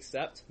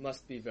accept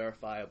must be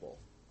verifiable,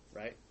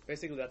 right?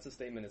 Basically, that's the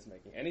statement it's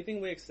making.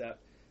 Anything we accept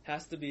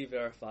has to be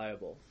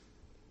verifiable.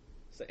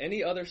 So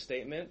any other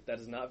statement that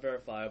is not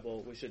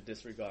verifiable, we should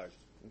disregard,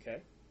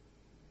 okay?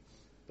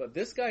 But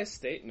this guy's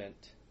statement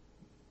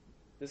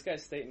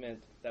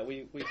that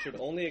we should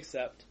only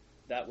accept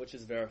that which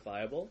is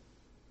verifiable,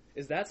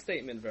 is that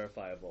statement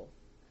verifiable?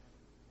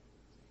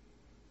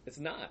 It's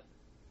not.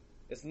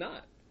 It's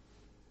not.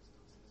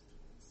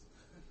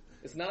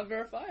 It's not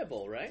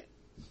verifiable, right?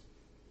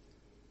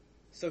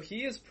 So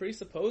he is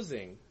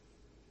presupposing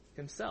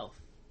himself.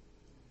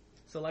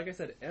 So like I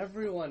said,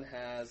 everyone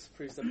has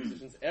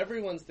presuppositions.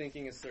 Everyone's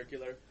thinking is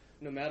circular,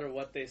 no matter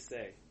what they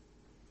say.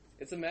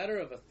 It's a matter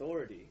of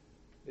authority.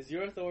 Is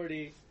your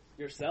authority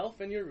yourself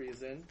and your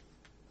reason,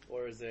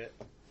 or is it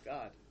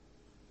God?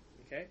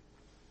 Okay?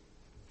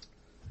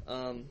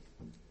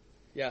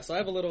 So I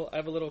have a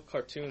little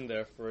cartoon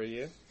there for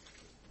you.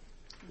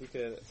 You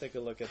could take a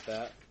look at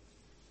that.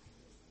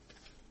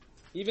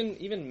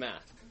 Even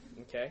math,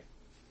 okay?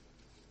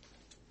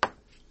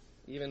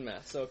 Even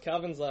math. So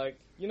Calvin's like,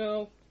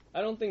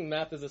 I don't think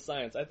math is a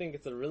science. I think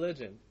it's a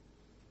religion.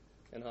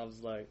 And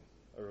Hobbes like,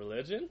 a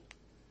religion?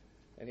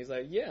 And he's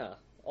like, yeah.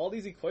 All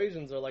these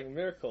equations are like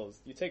miracles.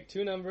 You take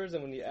two numbers,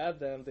 and when you add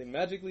them, they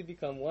magically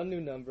become one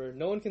new number.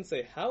 No one can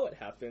say how it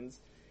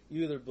happens.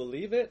 You either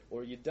believe it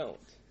or you don't.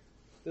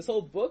 This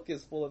whole book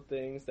is full of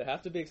things that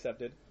have to be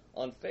accepted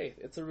on faith.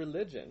 It's a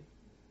religion.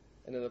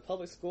 And in the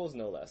public schools,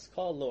 no less.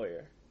 Call a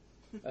lawyer.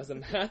 As a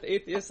math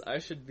atheist, I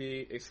should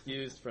be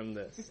excused from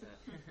this.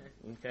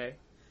 Okay?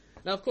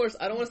 Now, of course,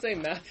 I don't want to say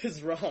math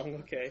is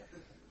wrong, okay?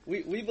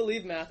 We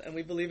believe math, and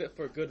we believe it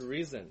for good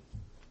reason.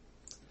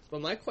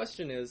 But my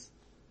question is,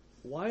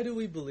 why do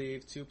we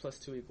believe 2 plus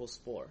 2 equals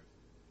 4?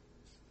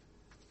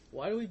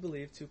 Why do we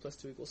believe 2 plus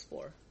 2 equals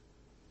 4?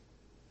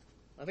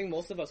 I think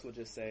most of us would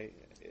just say,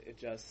 it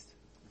just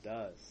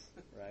does,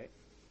 right?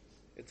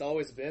 It's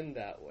always been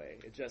that way.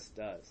 It just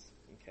does,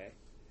 okay?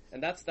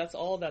 And that's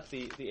all that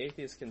the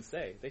atheist can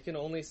say. They can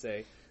only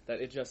say that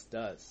it just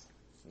does,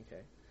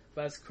 okay?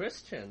 But as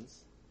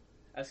Christians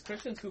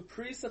who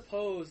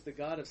presuppose the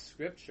God of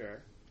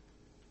Scripture,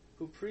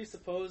 who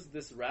presuppose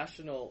this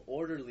rational,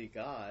 orderly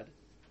God,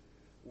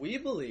 we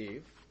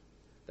believe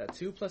that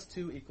 2 plus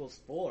 2 equals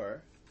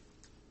 4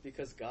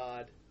 because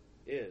God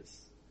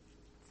is.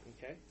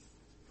 Okay?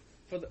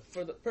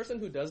 For the person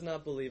who does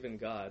not believe in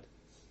God,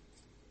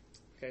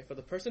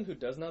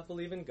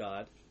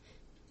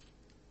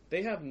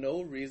 they have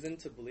no reason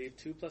to believe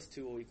 2 plus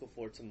 2 will equal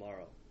 4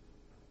 tomorrow.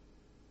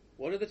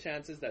 What are the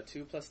chances that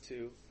 2 plus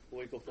 2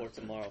 will equal 4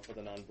 tomorrow for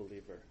the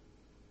non-believer?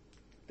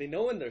 They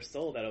know in their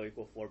soul that it'll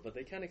equal 4, but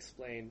they can't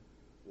explain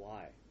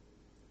why.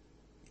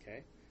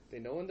 Okay? They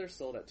know in their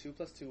soul that 2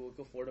 plus 2 will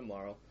equal 4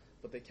 tomorrow,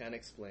 but they can't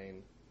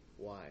explain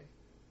why.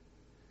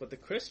 But the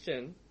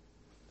Christian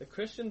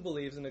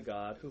believes in a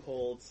God who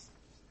holds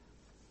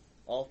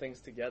all things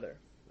together,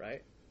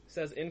 right? It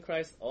says, in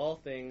Christ all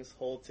things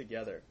hold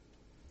together.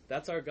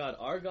 That's our God.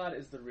 Our God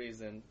is the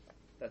reason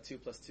that 2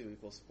 plus 2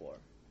 equals 4.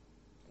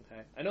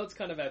 Okay? I know it's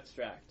kind of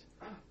abstract.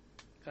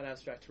 Kind of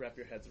abstract to wrap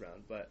your heads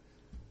around, but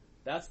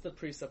that's the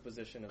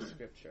presupposition of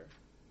Scripture.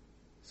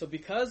 So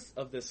because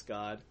of this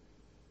God,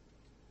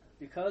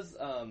 because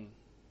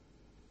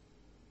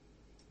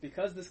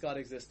this God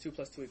exists, 2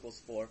 plus 2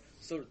 equals 4,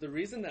 so the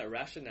reason that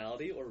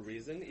rationality or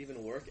reason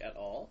even work at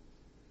all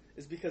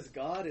is because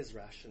God is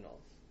rational.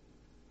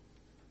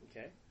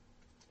 Okay?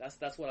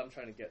 That's what I'm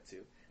trying to get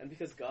to. And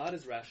because God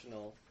is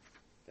rational,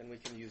 then we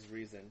can use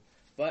reason.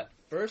 But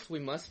first we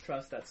must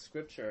trust that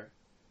Scripture,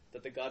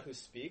 that the God who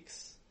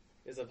speaks,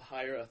 is of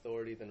higher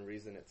authority than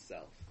reason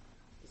itself.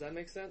 Does that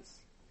make sense?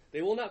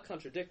 They will not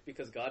contradict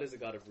because God is a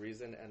God of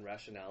reason and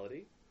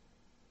rationality.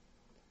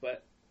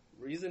 But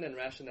reason and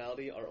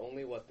rationality are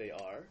only what they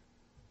are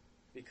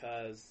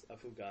because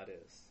of who God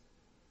is.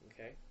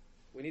 Okay?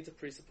 We need to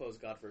presuppose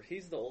God first.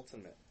 He's the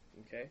ultimate.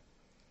 Okay?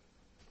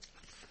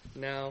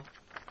 Now,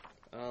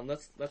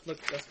 let's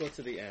go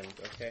to the end.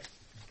 Okay?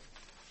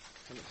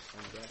 How much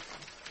time do I have?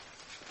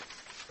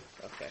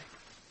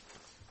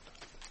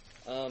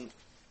 Okay.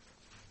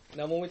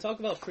 Now, when we talk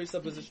about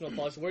presuppositional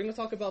apology, we're going to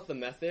talk about the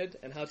method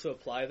and how to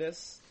apply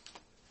this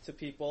to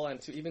people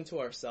and even to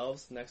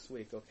ourselves next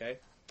week. Okay?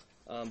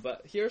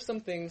 But here are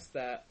some things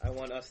that I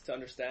want us to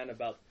understand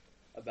about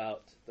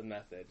the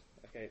method.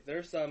 Okay, there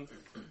are some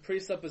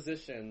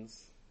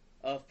presuppositions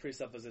of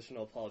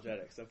presuppositional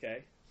apologetics.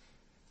 Okay,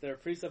 there are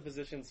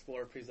presuppositions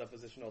for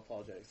presuppositional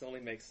apologetics. It only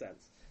makes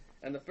sense.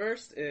 And the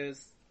first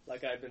is,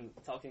 like I've been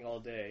talking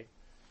all day,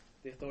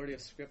 the authority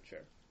of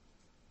Scripture.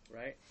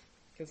 Right?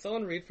 Can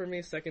someone read for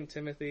me 2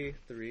 Timothy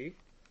 3,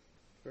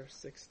 verse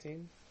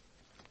 16?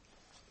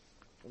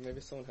 Or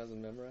maybe someone has it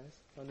memorized.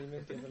 How do you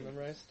make it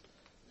memorized?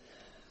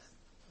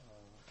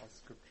 All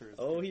Scripture is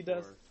Oh, good he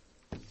does. for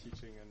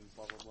teaching and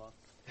blah blah blah.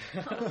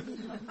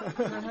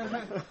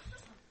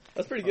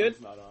 That's pretty good.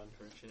 Not on.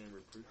 Correction and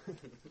reproof.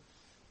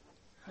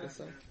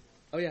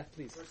 Oh yeah,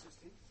 please. Verse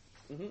 16.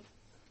 Mm-hmm.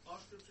 All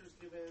Scripture is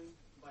given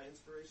by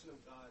inspiration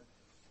of God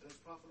and is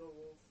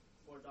profitable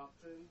for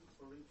doctrine,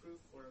 for reproof,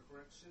 for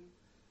correction,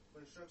 for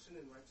instruction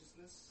in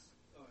righteousness.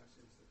 Oh,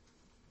 actually,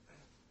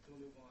 we'll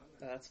move on.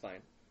 That's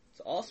fine.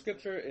 So all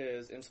Scripture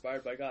is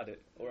inspired by God,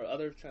 or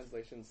other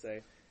translations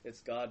say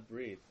it's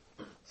God-breathed.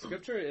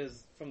 Scripture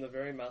is from the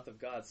very mouth of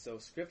God, so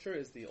Scripture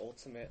is the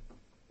ultimate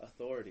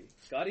authority.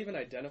 God even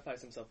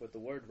identifies himself with the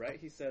Word, right?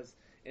 He says,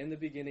 in the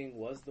beginning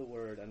was the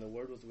Word, and the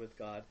Word was with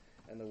God,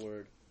 and the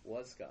Word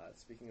was God.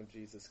 Speaking of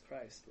Jesus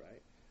Christ,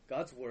 right?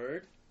 God's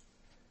Word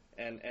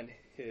and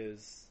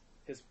his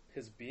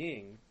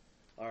being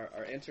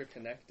are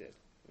interconnected,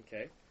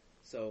 okay?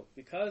 So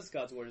because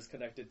God's Word is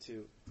connected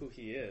to who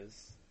he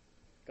is,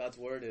 God's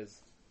Word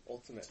is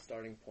ultimate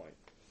starting point,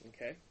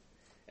 okay?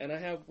 And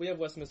we have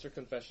Westminster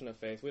Confession of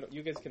Faith.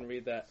 You guys can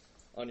read that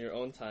on your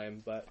own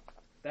time, but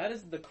that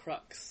is the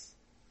crux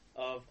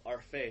of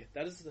our faith.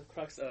 That is the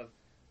crux of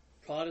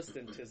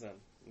Protestantism,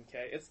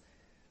 okay?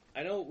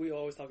 I know we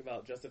always talk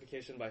about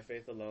justification by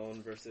faith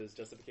alone versus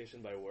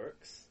justification by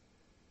works,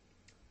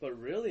 but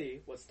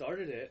really what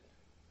started it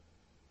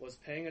was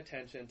paying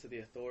attention to the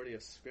authority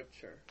of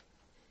Scripture.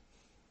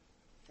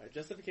 Right?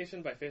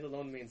 Justification by faith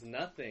alone means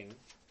nothing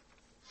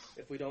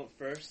if we don't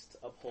first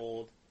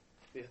uphold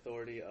the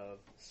authority of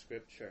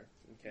Scripture.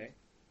 Okay?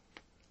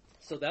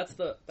 So that's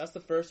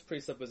the first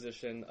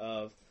presupposition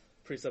of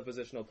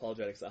presuppositional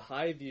apologetics, a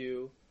high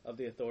view of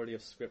the authority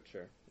of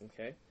Scripture.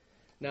 Okay?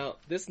 Now,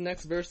 this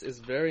next verse is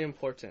very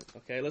important.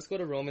 Okay? Let's go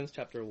to Romans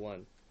chapter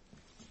 1.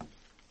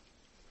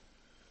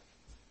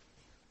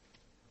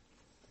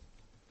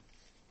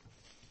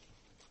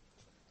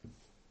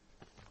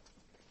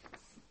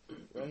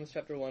 Romans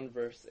chapter 1,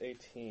 verse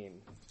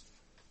 18.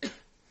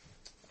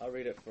 I'll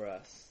read it for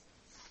us.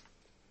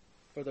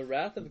 For the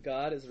wrath of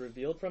God is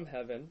revealed from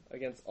heaven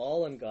against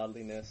all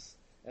ungodliness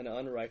and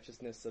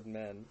unrighteousness of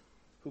men,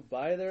 who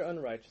by their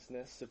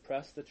unrighteousness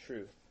suppress the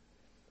truth.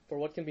 For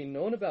what can be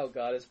known about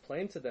God is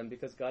plain to them,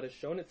 because God has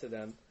shown it to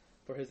them.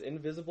 For his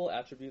invisible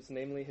attributes,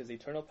 namely his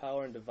eternal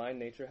power and divine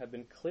nature, have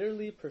been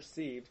clearly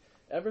perceived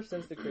ever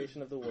since the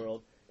creation of the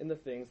world in the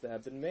things that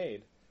have been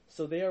made.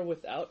 So they are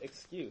without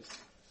excuse.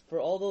 For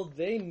although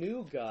they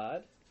knew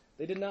God,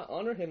 they did not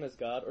honor him as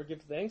God or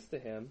give thanks to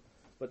him,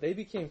 But they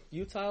became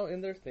futile in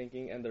their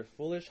thinking, and their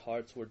foolish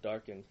hearts were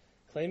darkened.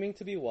 Claiming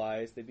to be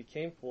wise, they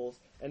became fools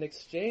and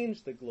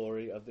exchanged the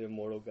glory of the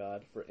immortal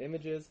God for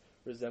images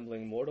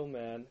resembling mortal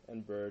man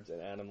and birds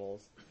and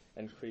animals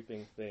and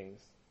creeping things.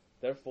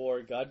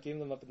 Therefore, God gave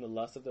them up in the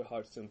lust of their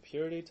hearts to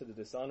impurity, to the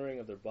dishonoring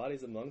of their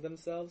bodies among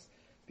themselves,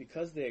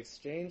 because they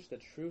exchanged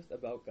the truth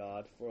about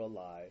God for a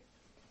lie,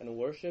 and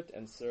worshipped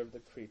and served the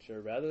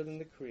creature rather than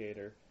the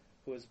Creator,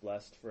 who is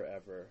blessed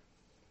forever.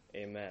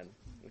 Amen.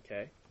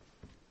 Okay?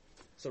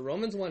 So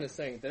Romans 1 is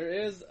saying there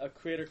is a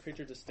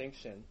creator-creature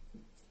distinction,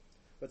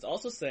 but it's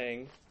also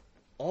saying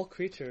all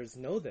creatures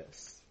know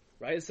this,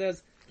 right? It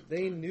says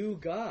they knew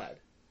God,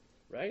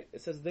 right?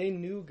 It says they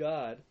knew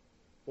God.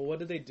 Well, what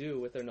did they do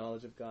with their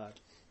knowledge of God?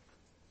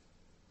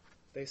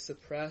 They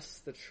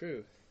suppress the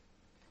truth.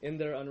 In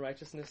their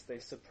unrighteousness, they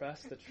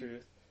suppress the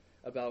truth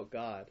about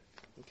God.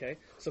 Okay?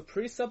 So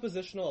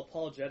presuppositional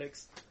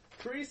apologetics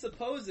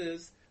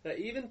presupposes that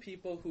even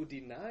people who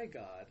deny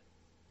God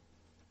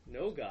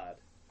know God,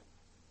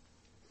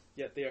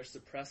 yet they are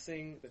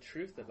suppressing the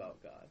truth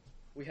about God.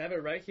 We have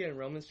it right here in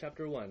Romans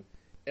chapter 1.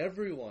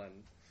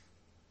 Everyone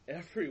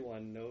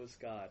knows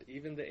God.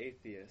 Even the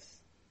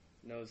atheist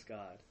knows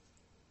God.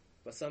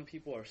 But some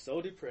people are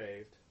so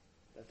depraved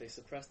that they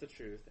suppress the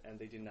truth and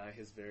they deny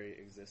his very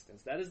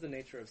existence. That is the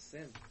nature of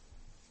sin,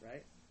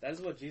 right? That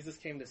is what Jesus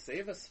came to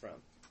save us from.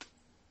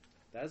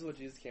 That is what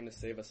Jesus came to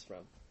save us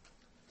from.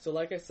 So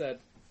like I said,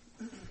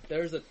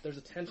 there's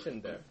a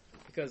tension there.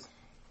 Because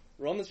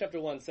Romans chapter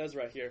 1 says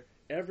right here,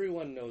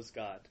 everyone knows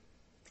God,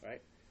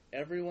 right?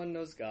 Everyone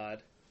knows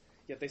God,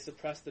 yet they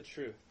suppress the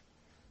truth.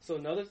 So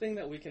another thing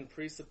that we can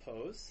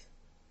presuppose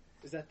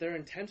is that they're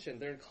in tension,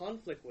 they're in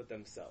conflict with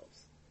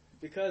themselves.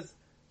 Because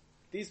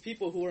these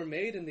people who are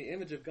made in the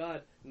image of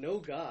God know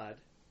God,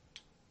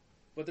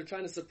 but they're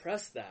trying to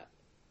suppress that.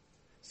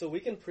 So we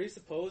can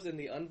presuppose in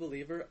the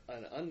unbeliever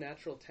an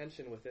unnatural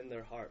tension within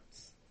their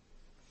hearts.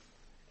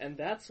 And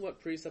that's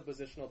what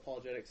presuppositional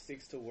apologetics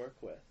seeks to work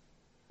with.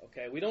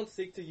 Okay? We don't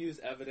seek to use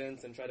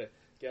evidence and try to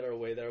get our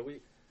way there.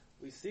 We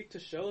seek to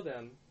show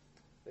them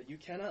that you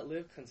cannot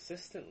live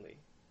consistently.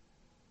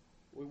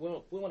 We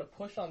want to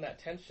push on that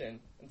tension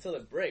until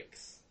it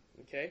breaks.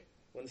 Okay?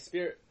 When the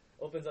Spirit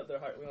opens up their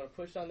heart, we want to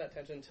push on that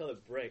tension until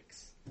it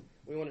breaks.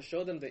 We want to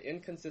show them the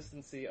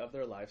inconsistency of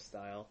their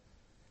lifestyle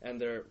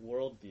and their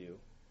worldview,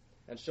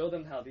 and show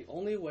them how the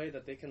only way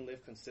that they can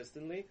live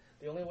consistently,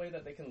 the only way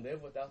that they can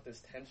live without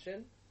this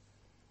tension,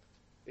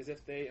 is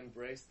if they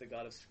embrace the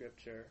God of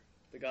Scripture,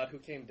 the God who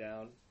came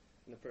down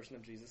in the person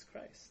of Jesus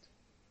Christ.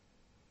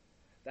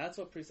 That's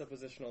what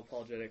presuppositional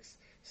apologetics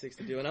seeks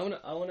to do, and I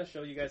want to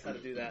show you guys how to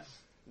do that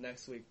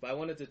next week. But I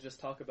wanted to just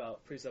talk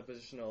about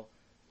presuppositional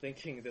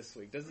thinking this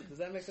week. Does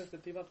that make sense? Do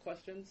people have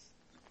questions?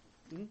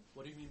 Mm-hmm?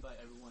 What do you mean by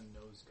everyone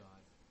knows God?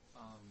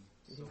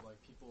 So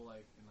like people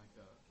like in like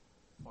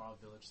a far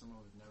off village, someone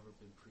who's never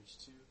been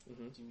preached to.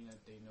 Do you mean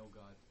that they know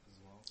God as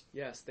well?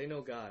 Yes, they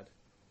know God.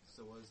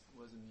 So what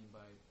does it mean by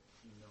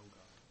you know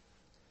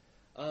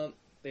God?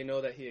 They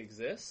know that He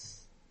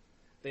exists.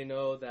 They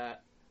know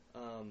that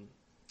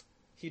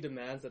He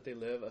demands that they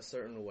live a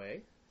certain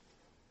way,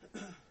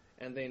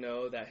 and they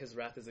know that His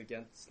wrath is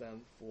against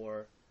them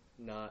for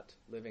not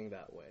living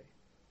that way.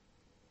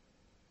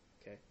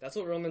 Okay, that's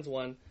what Romans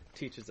 1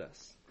 teaches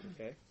us.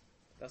 Okay,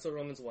 that's what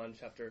Romans 1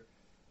 chapter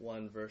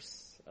 1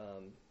 verse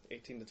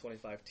 18 to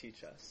 25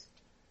 teach us.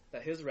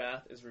 That His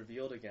wrath is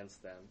revealed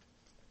against them,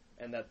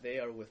 and that they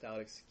are without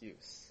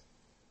excuse.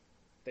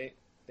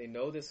 They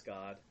know this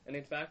God, and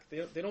in fact,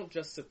 they don't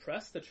just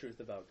suppress the truth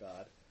about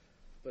God,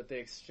 but they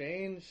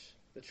exchange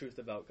the truth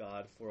about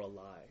God for a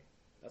lie.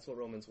 That's what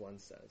Romans 1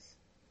 says.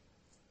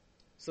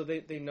 So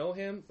they know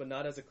Him, but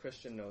not as a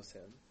Christian knows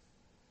Him.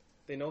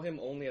 They know Him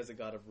only as a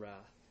God of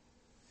wrath.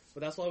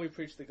 But that's why we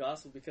preach the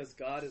gospel, because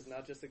God is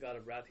not just a God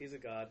of wrath, He's a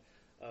God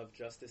of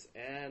justice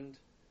and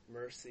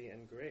mercy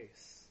and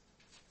grace.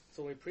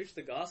 So when we preach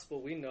the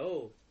gospel, we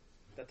know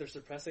that they're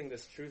suppressing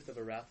this truth of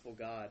a wrathful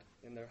God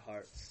in their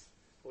hearts.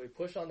 But we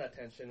push on that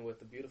tension with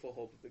the beautiful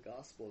hope of the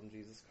gospel in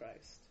Jesus Christ.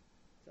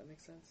 Does that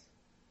make sense?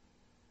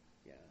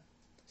 Yeah.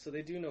 So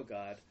they do know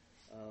God.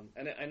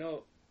 And I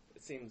know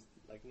it seems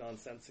like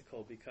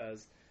nonsensical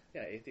because,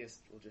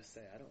 atheists will just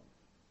say, I don't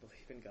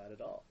believe in God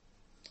at all.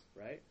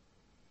 Right?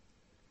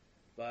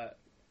 But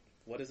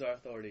what is our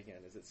authority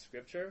again? Is it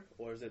Scripture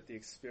or is it the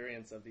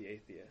experience of the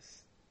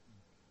atheist?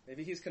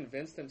 Maybe he's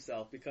convinced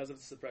himself because of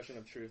the suppression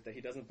of truth that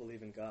he doesn't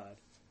believe in God.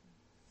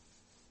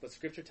 But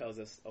Scripture tells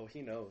us,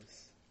 he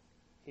knows.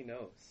 He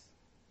knows.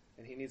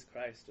 And he needs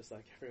Christ just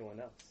like everyone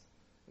else.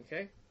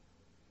 Okay?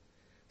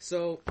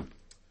 So,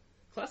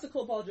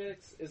 classical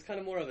apologetics is kind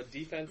of more of a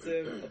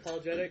defensive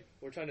apologetic.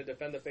 We're trying to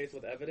defend the faith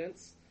with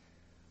evidence.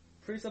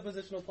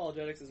 Presuppositional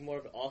apologetics is more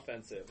of an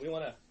offensive. We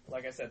want to,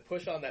 like I said,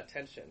 push on that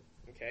tension.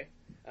 Okay?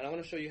 And I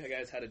want to show you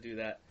guys how to do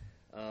that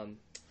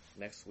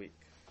next week.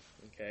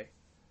 Okay?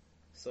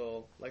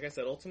 So, like I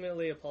said,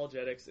 ultimately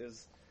apologetics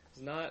is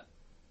not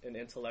an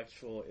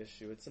intellectual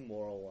issue. It's a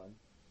moral one.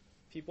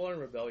 People are in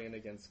rebellion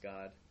against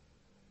God.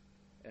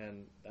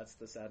 And that's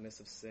the sadness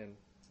of sin.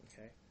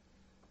 Okay?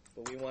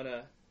 but we want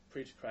to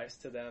preach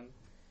Christ to them,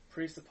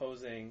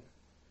 presupposing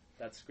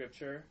that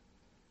Scripture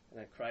and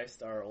that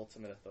Christ are our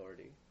ultimate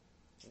authority.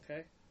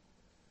 Okay?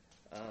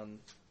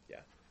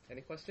 Yeah.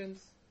 Any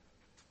questions?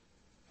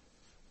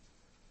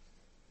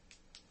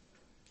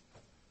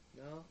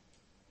 No?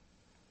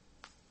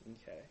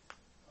 Okay.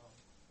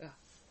 Yeah.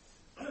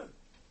 How do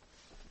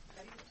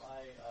you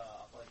apply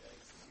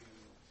apologetics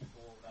to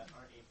people that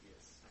aren't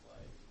atheists,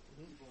 like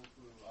people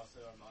who also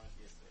are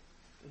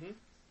monotheistic?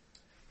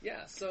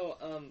 Yeah, so,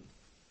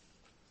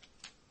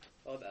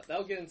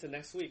 that'll get into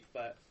next week,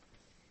 but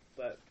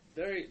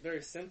very,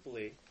 very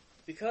simply,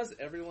 because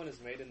everyone is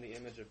made in the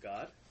image of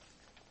God,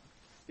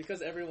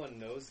 because everyone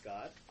knows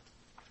God,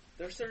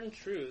 there are certain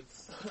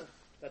truths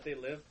that they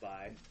live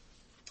by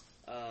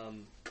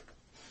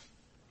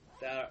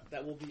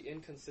that will be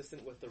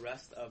inconsistent with the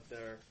rest of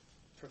their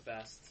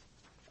professed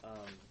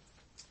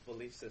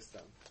belief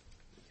system.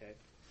 Okay,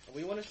 and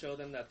we want to show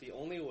them that the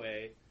only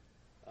way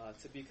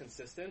to be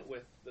consistent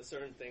with the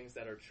certain things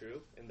that are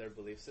true in their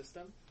belief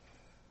system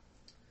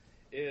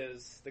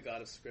is the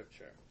God of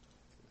Scripture.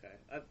 Okay,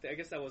 I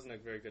guess that wasn't a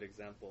very good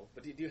example,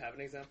 but do you have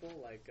an example,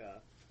 like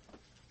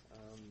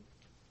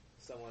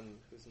someone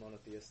who's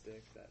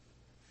monotheistic that?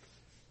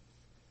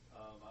 I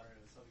don't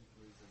know, some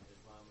believes in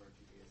Islam or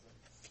Judaism.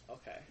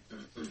 Okay,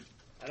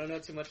 I don't know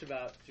too much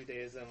about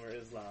Judaism or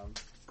Islam,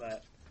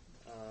 but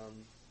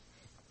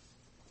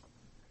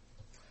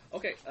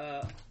okay.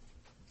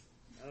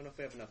 I don't know if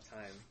we have enough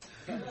time.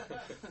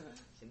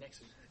 Next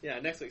week. Yeah,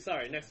 next week.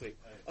 Sorry, next week.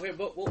 Okay,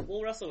 but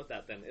we'll wrestle with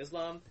that then.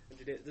 Islam and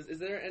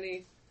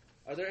Judaism.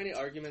 Are there any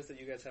arguments that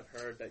you guys have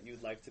heard that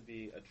you'd like to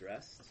be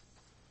addressed?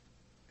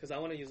 Because I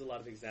want to use a lot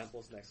of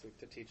examples next week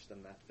to teach the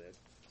method.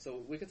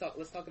 So we could talk.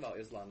 Let's talk about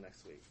Islam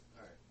next week.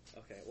 All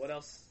right. Okay. What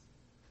else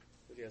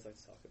would you guys like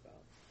to talk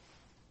about?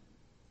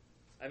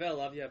 I bet a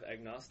lot of you have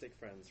agnostic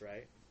friends,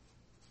 right?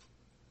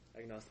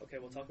 Agnostic. Okay,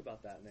 we'll talk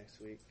about that next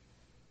week.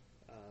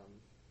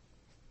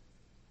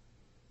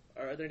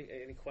 Are there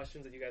any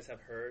questions that you guys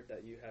have heard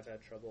that you have had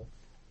trouble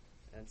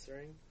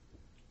answering?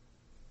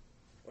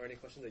 Or any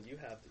questions that you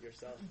have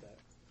yourself that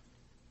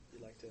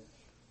you'd like to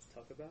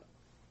talk about?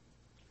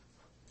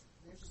 I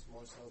think it's just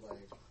more so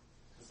like,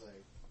 because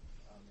like,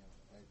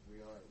 like we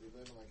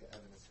live in like an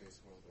evidence-based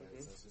world, right?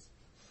 So it's just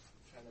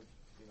trying to,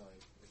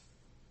 like,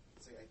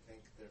 it's like I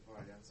think,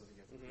 therefore I am, so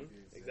you have to prove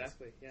you exist.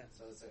 Exactly, yeah.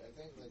 So it's like, I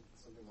think like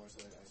something more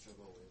so like I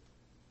struggle with,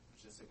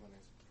 just like when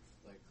it's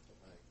like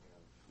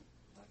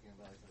talking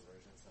about like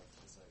conversion stuff,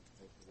 just like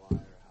why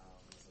or how.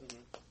 It's like,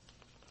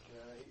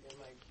 and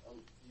like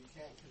you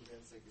can't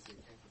convince, like you say,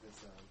 you can't convince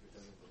someone who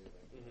doesn't believe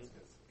like it's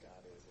because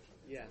God is or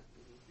something. Yeah.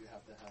 Like, you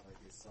have to have like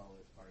these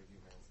solid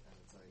arguments, and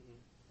it's like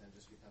then it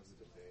just becomes a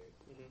debate.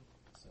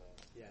 So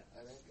yeah,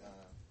 I think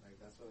like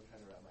that's what I'm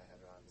trying to wrap my head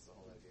around, is the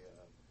whole idea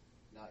of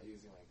not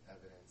using like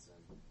evidence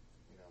and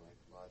like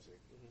logic,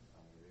 reasoning.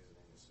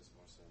 It's just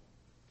more so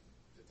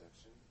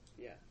deduction.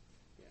 Yeah.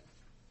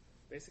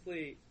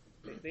 Basically,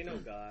 they know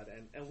God,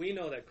 and we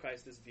know that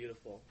Christ is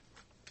beautiful.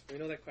 We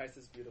know that Christ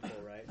is beautiful,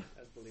 right,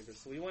 as believers.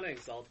 So we want to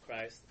exalt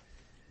Christ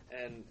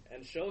and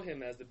show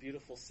Him as the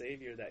beautiful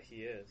Savior that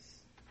He is.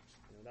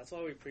 That's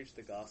why we preach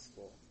the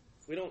gospel.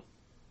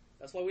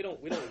 That's why we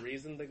don't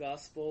reason the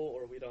gospel,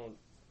 or we don't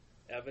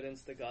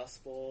evidence the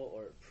gospel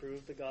or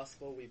prove the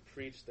gospel. We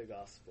preach the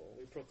gospel.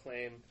 We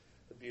proclaim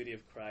the beauty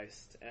of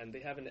Christ, and they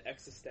have an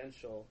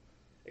existential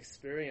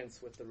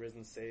experience with the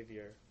risen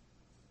Savior.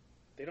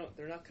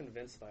 They're not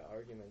convinced by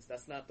arguments.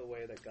 That's not the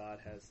way that God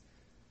has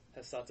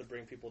sought to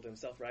bring people to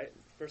Himself, right?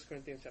 1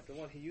 Corinthians chapter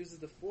 1, He uses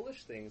the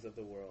foolish things of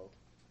the world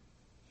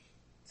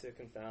to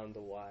confound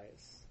the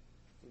wise.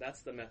 And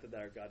that's the method that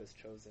our God has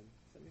chosen.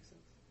 Does that make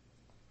sense?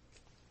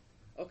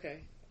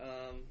 Okay.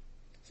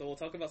 So we'll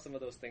talk about some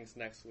of those things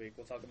next week.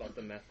 We'll talk about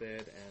the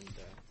method and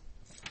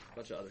a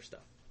bunch of other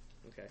stuff.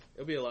 Okay.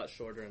 It'll be a lot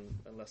shorter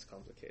and less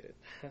complicated.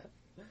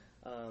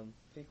 Can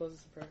you close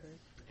this in prayer, Harry?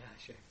 Yeah,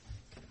 sure.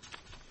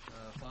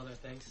 Father,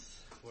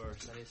 thanks for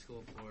Sunday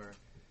school, for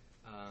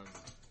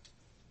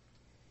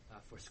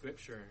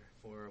Scripture,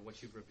 for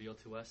what you've revealed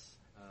to us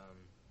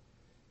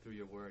through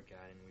your Word,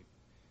 God. And we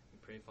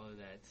pray, Father,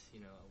 that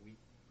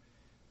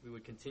we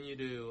would continue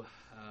to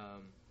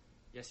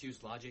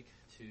use logic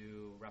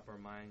to wrap our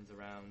minds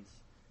around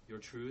your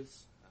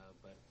truths,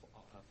 but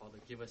Father,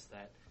 give us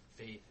that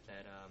faith,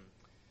 that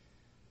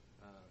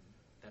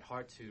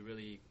heart to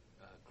really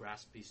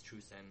grasp these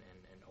truths and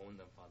own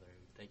them, Father.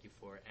 And thank you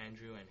for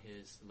Andrew and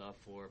his love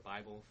for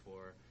Bible,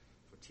 for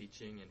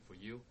teaching, and for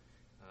you,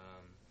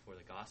 for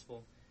the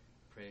gospel.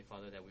 Pray,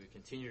 Father, that we would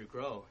continue to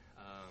grow,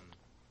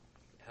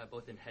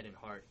 both in head and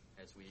heart,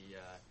 as we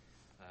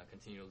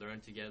continue to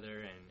learn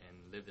together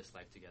and live this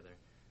life together.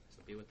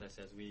 So be with us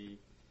as we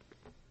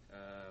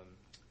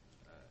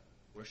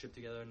worship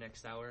together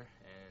next hour,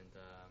 and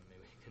may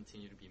we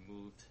continue to be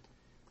moved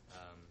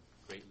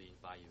greatly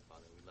by you,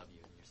 Father. We love you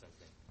in your Son's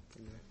name.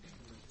 Amen.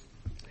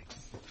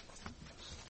 Thanks.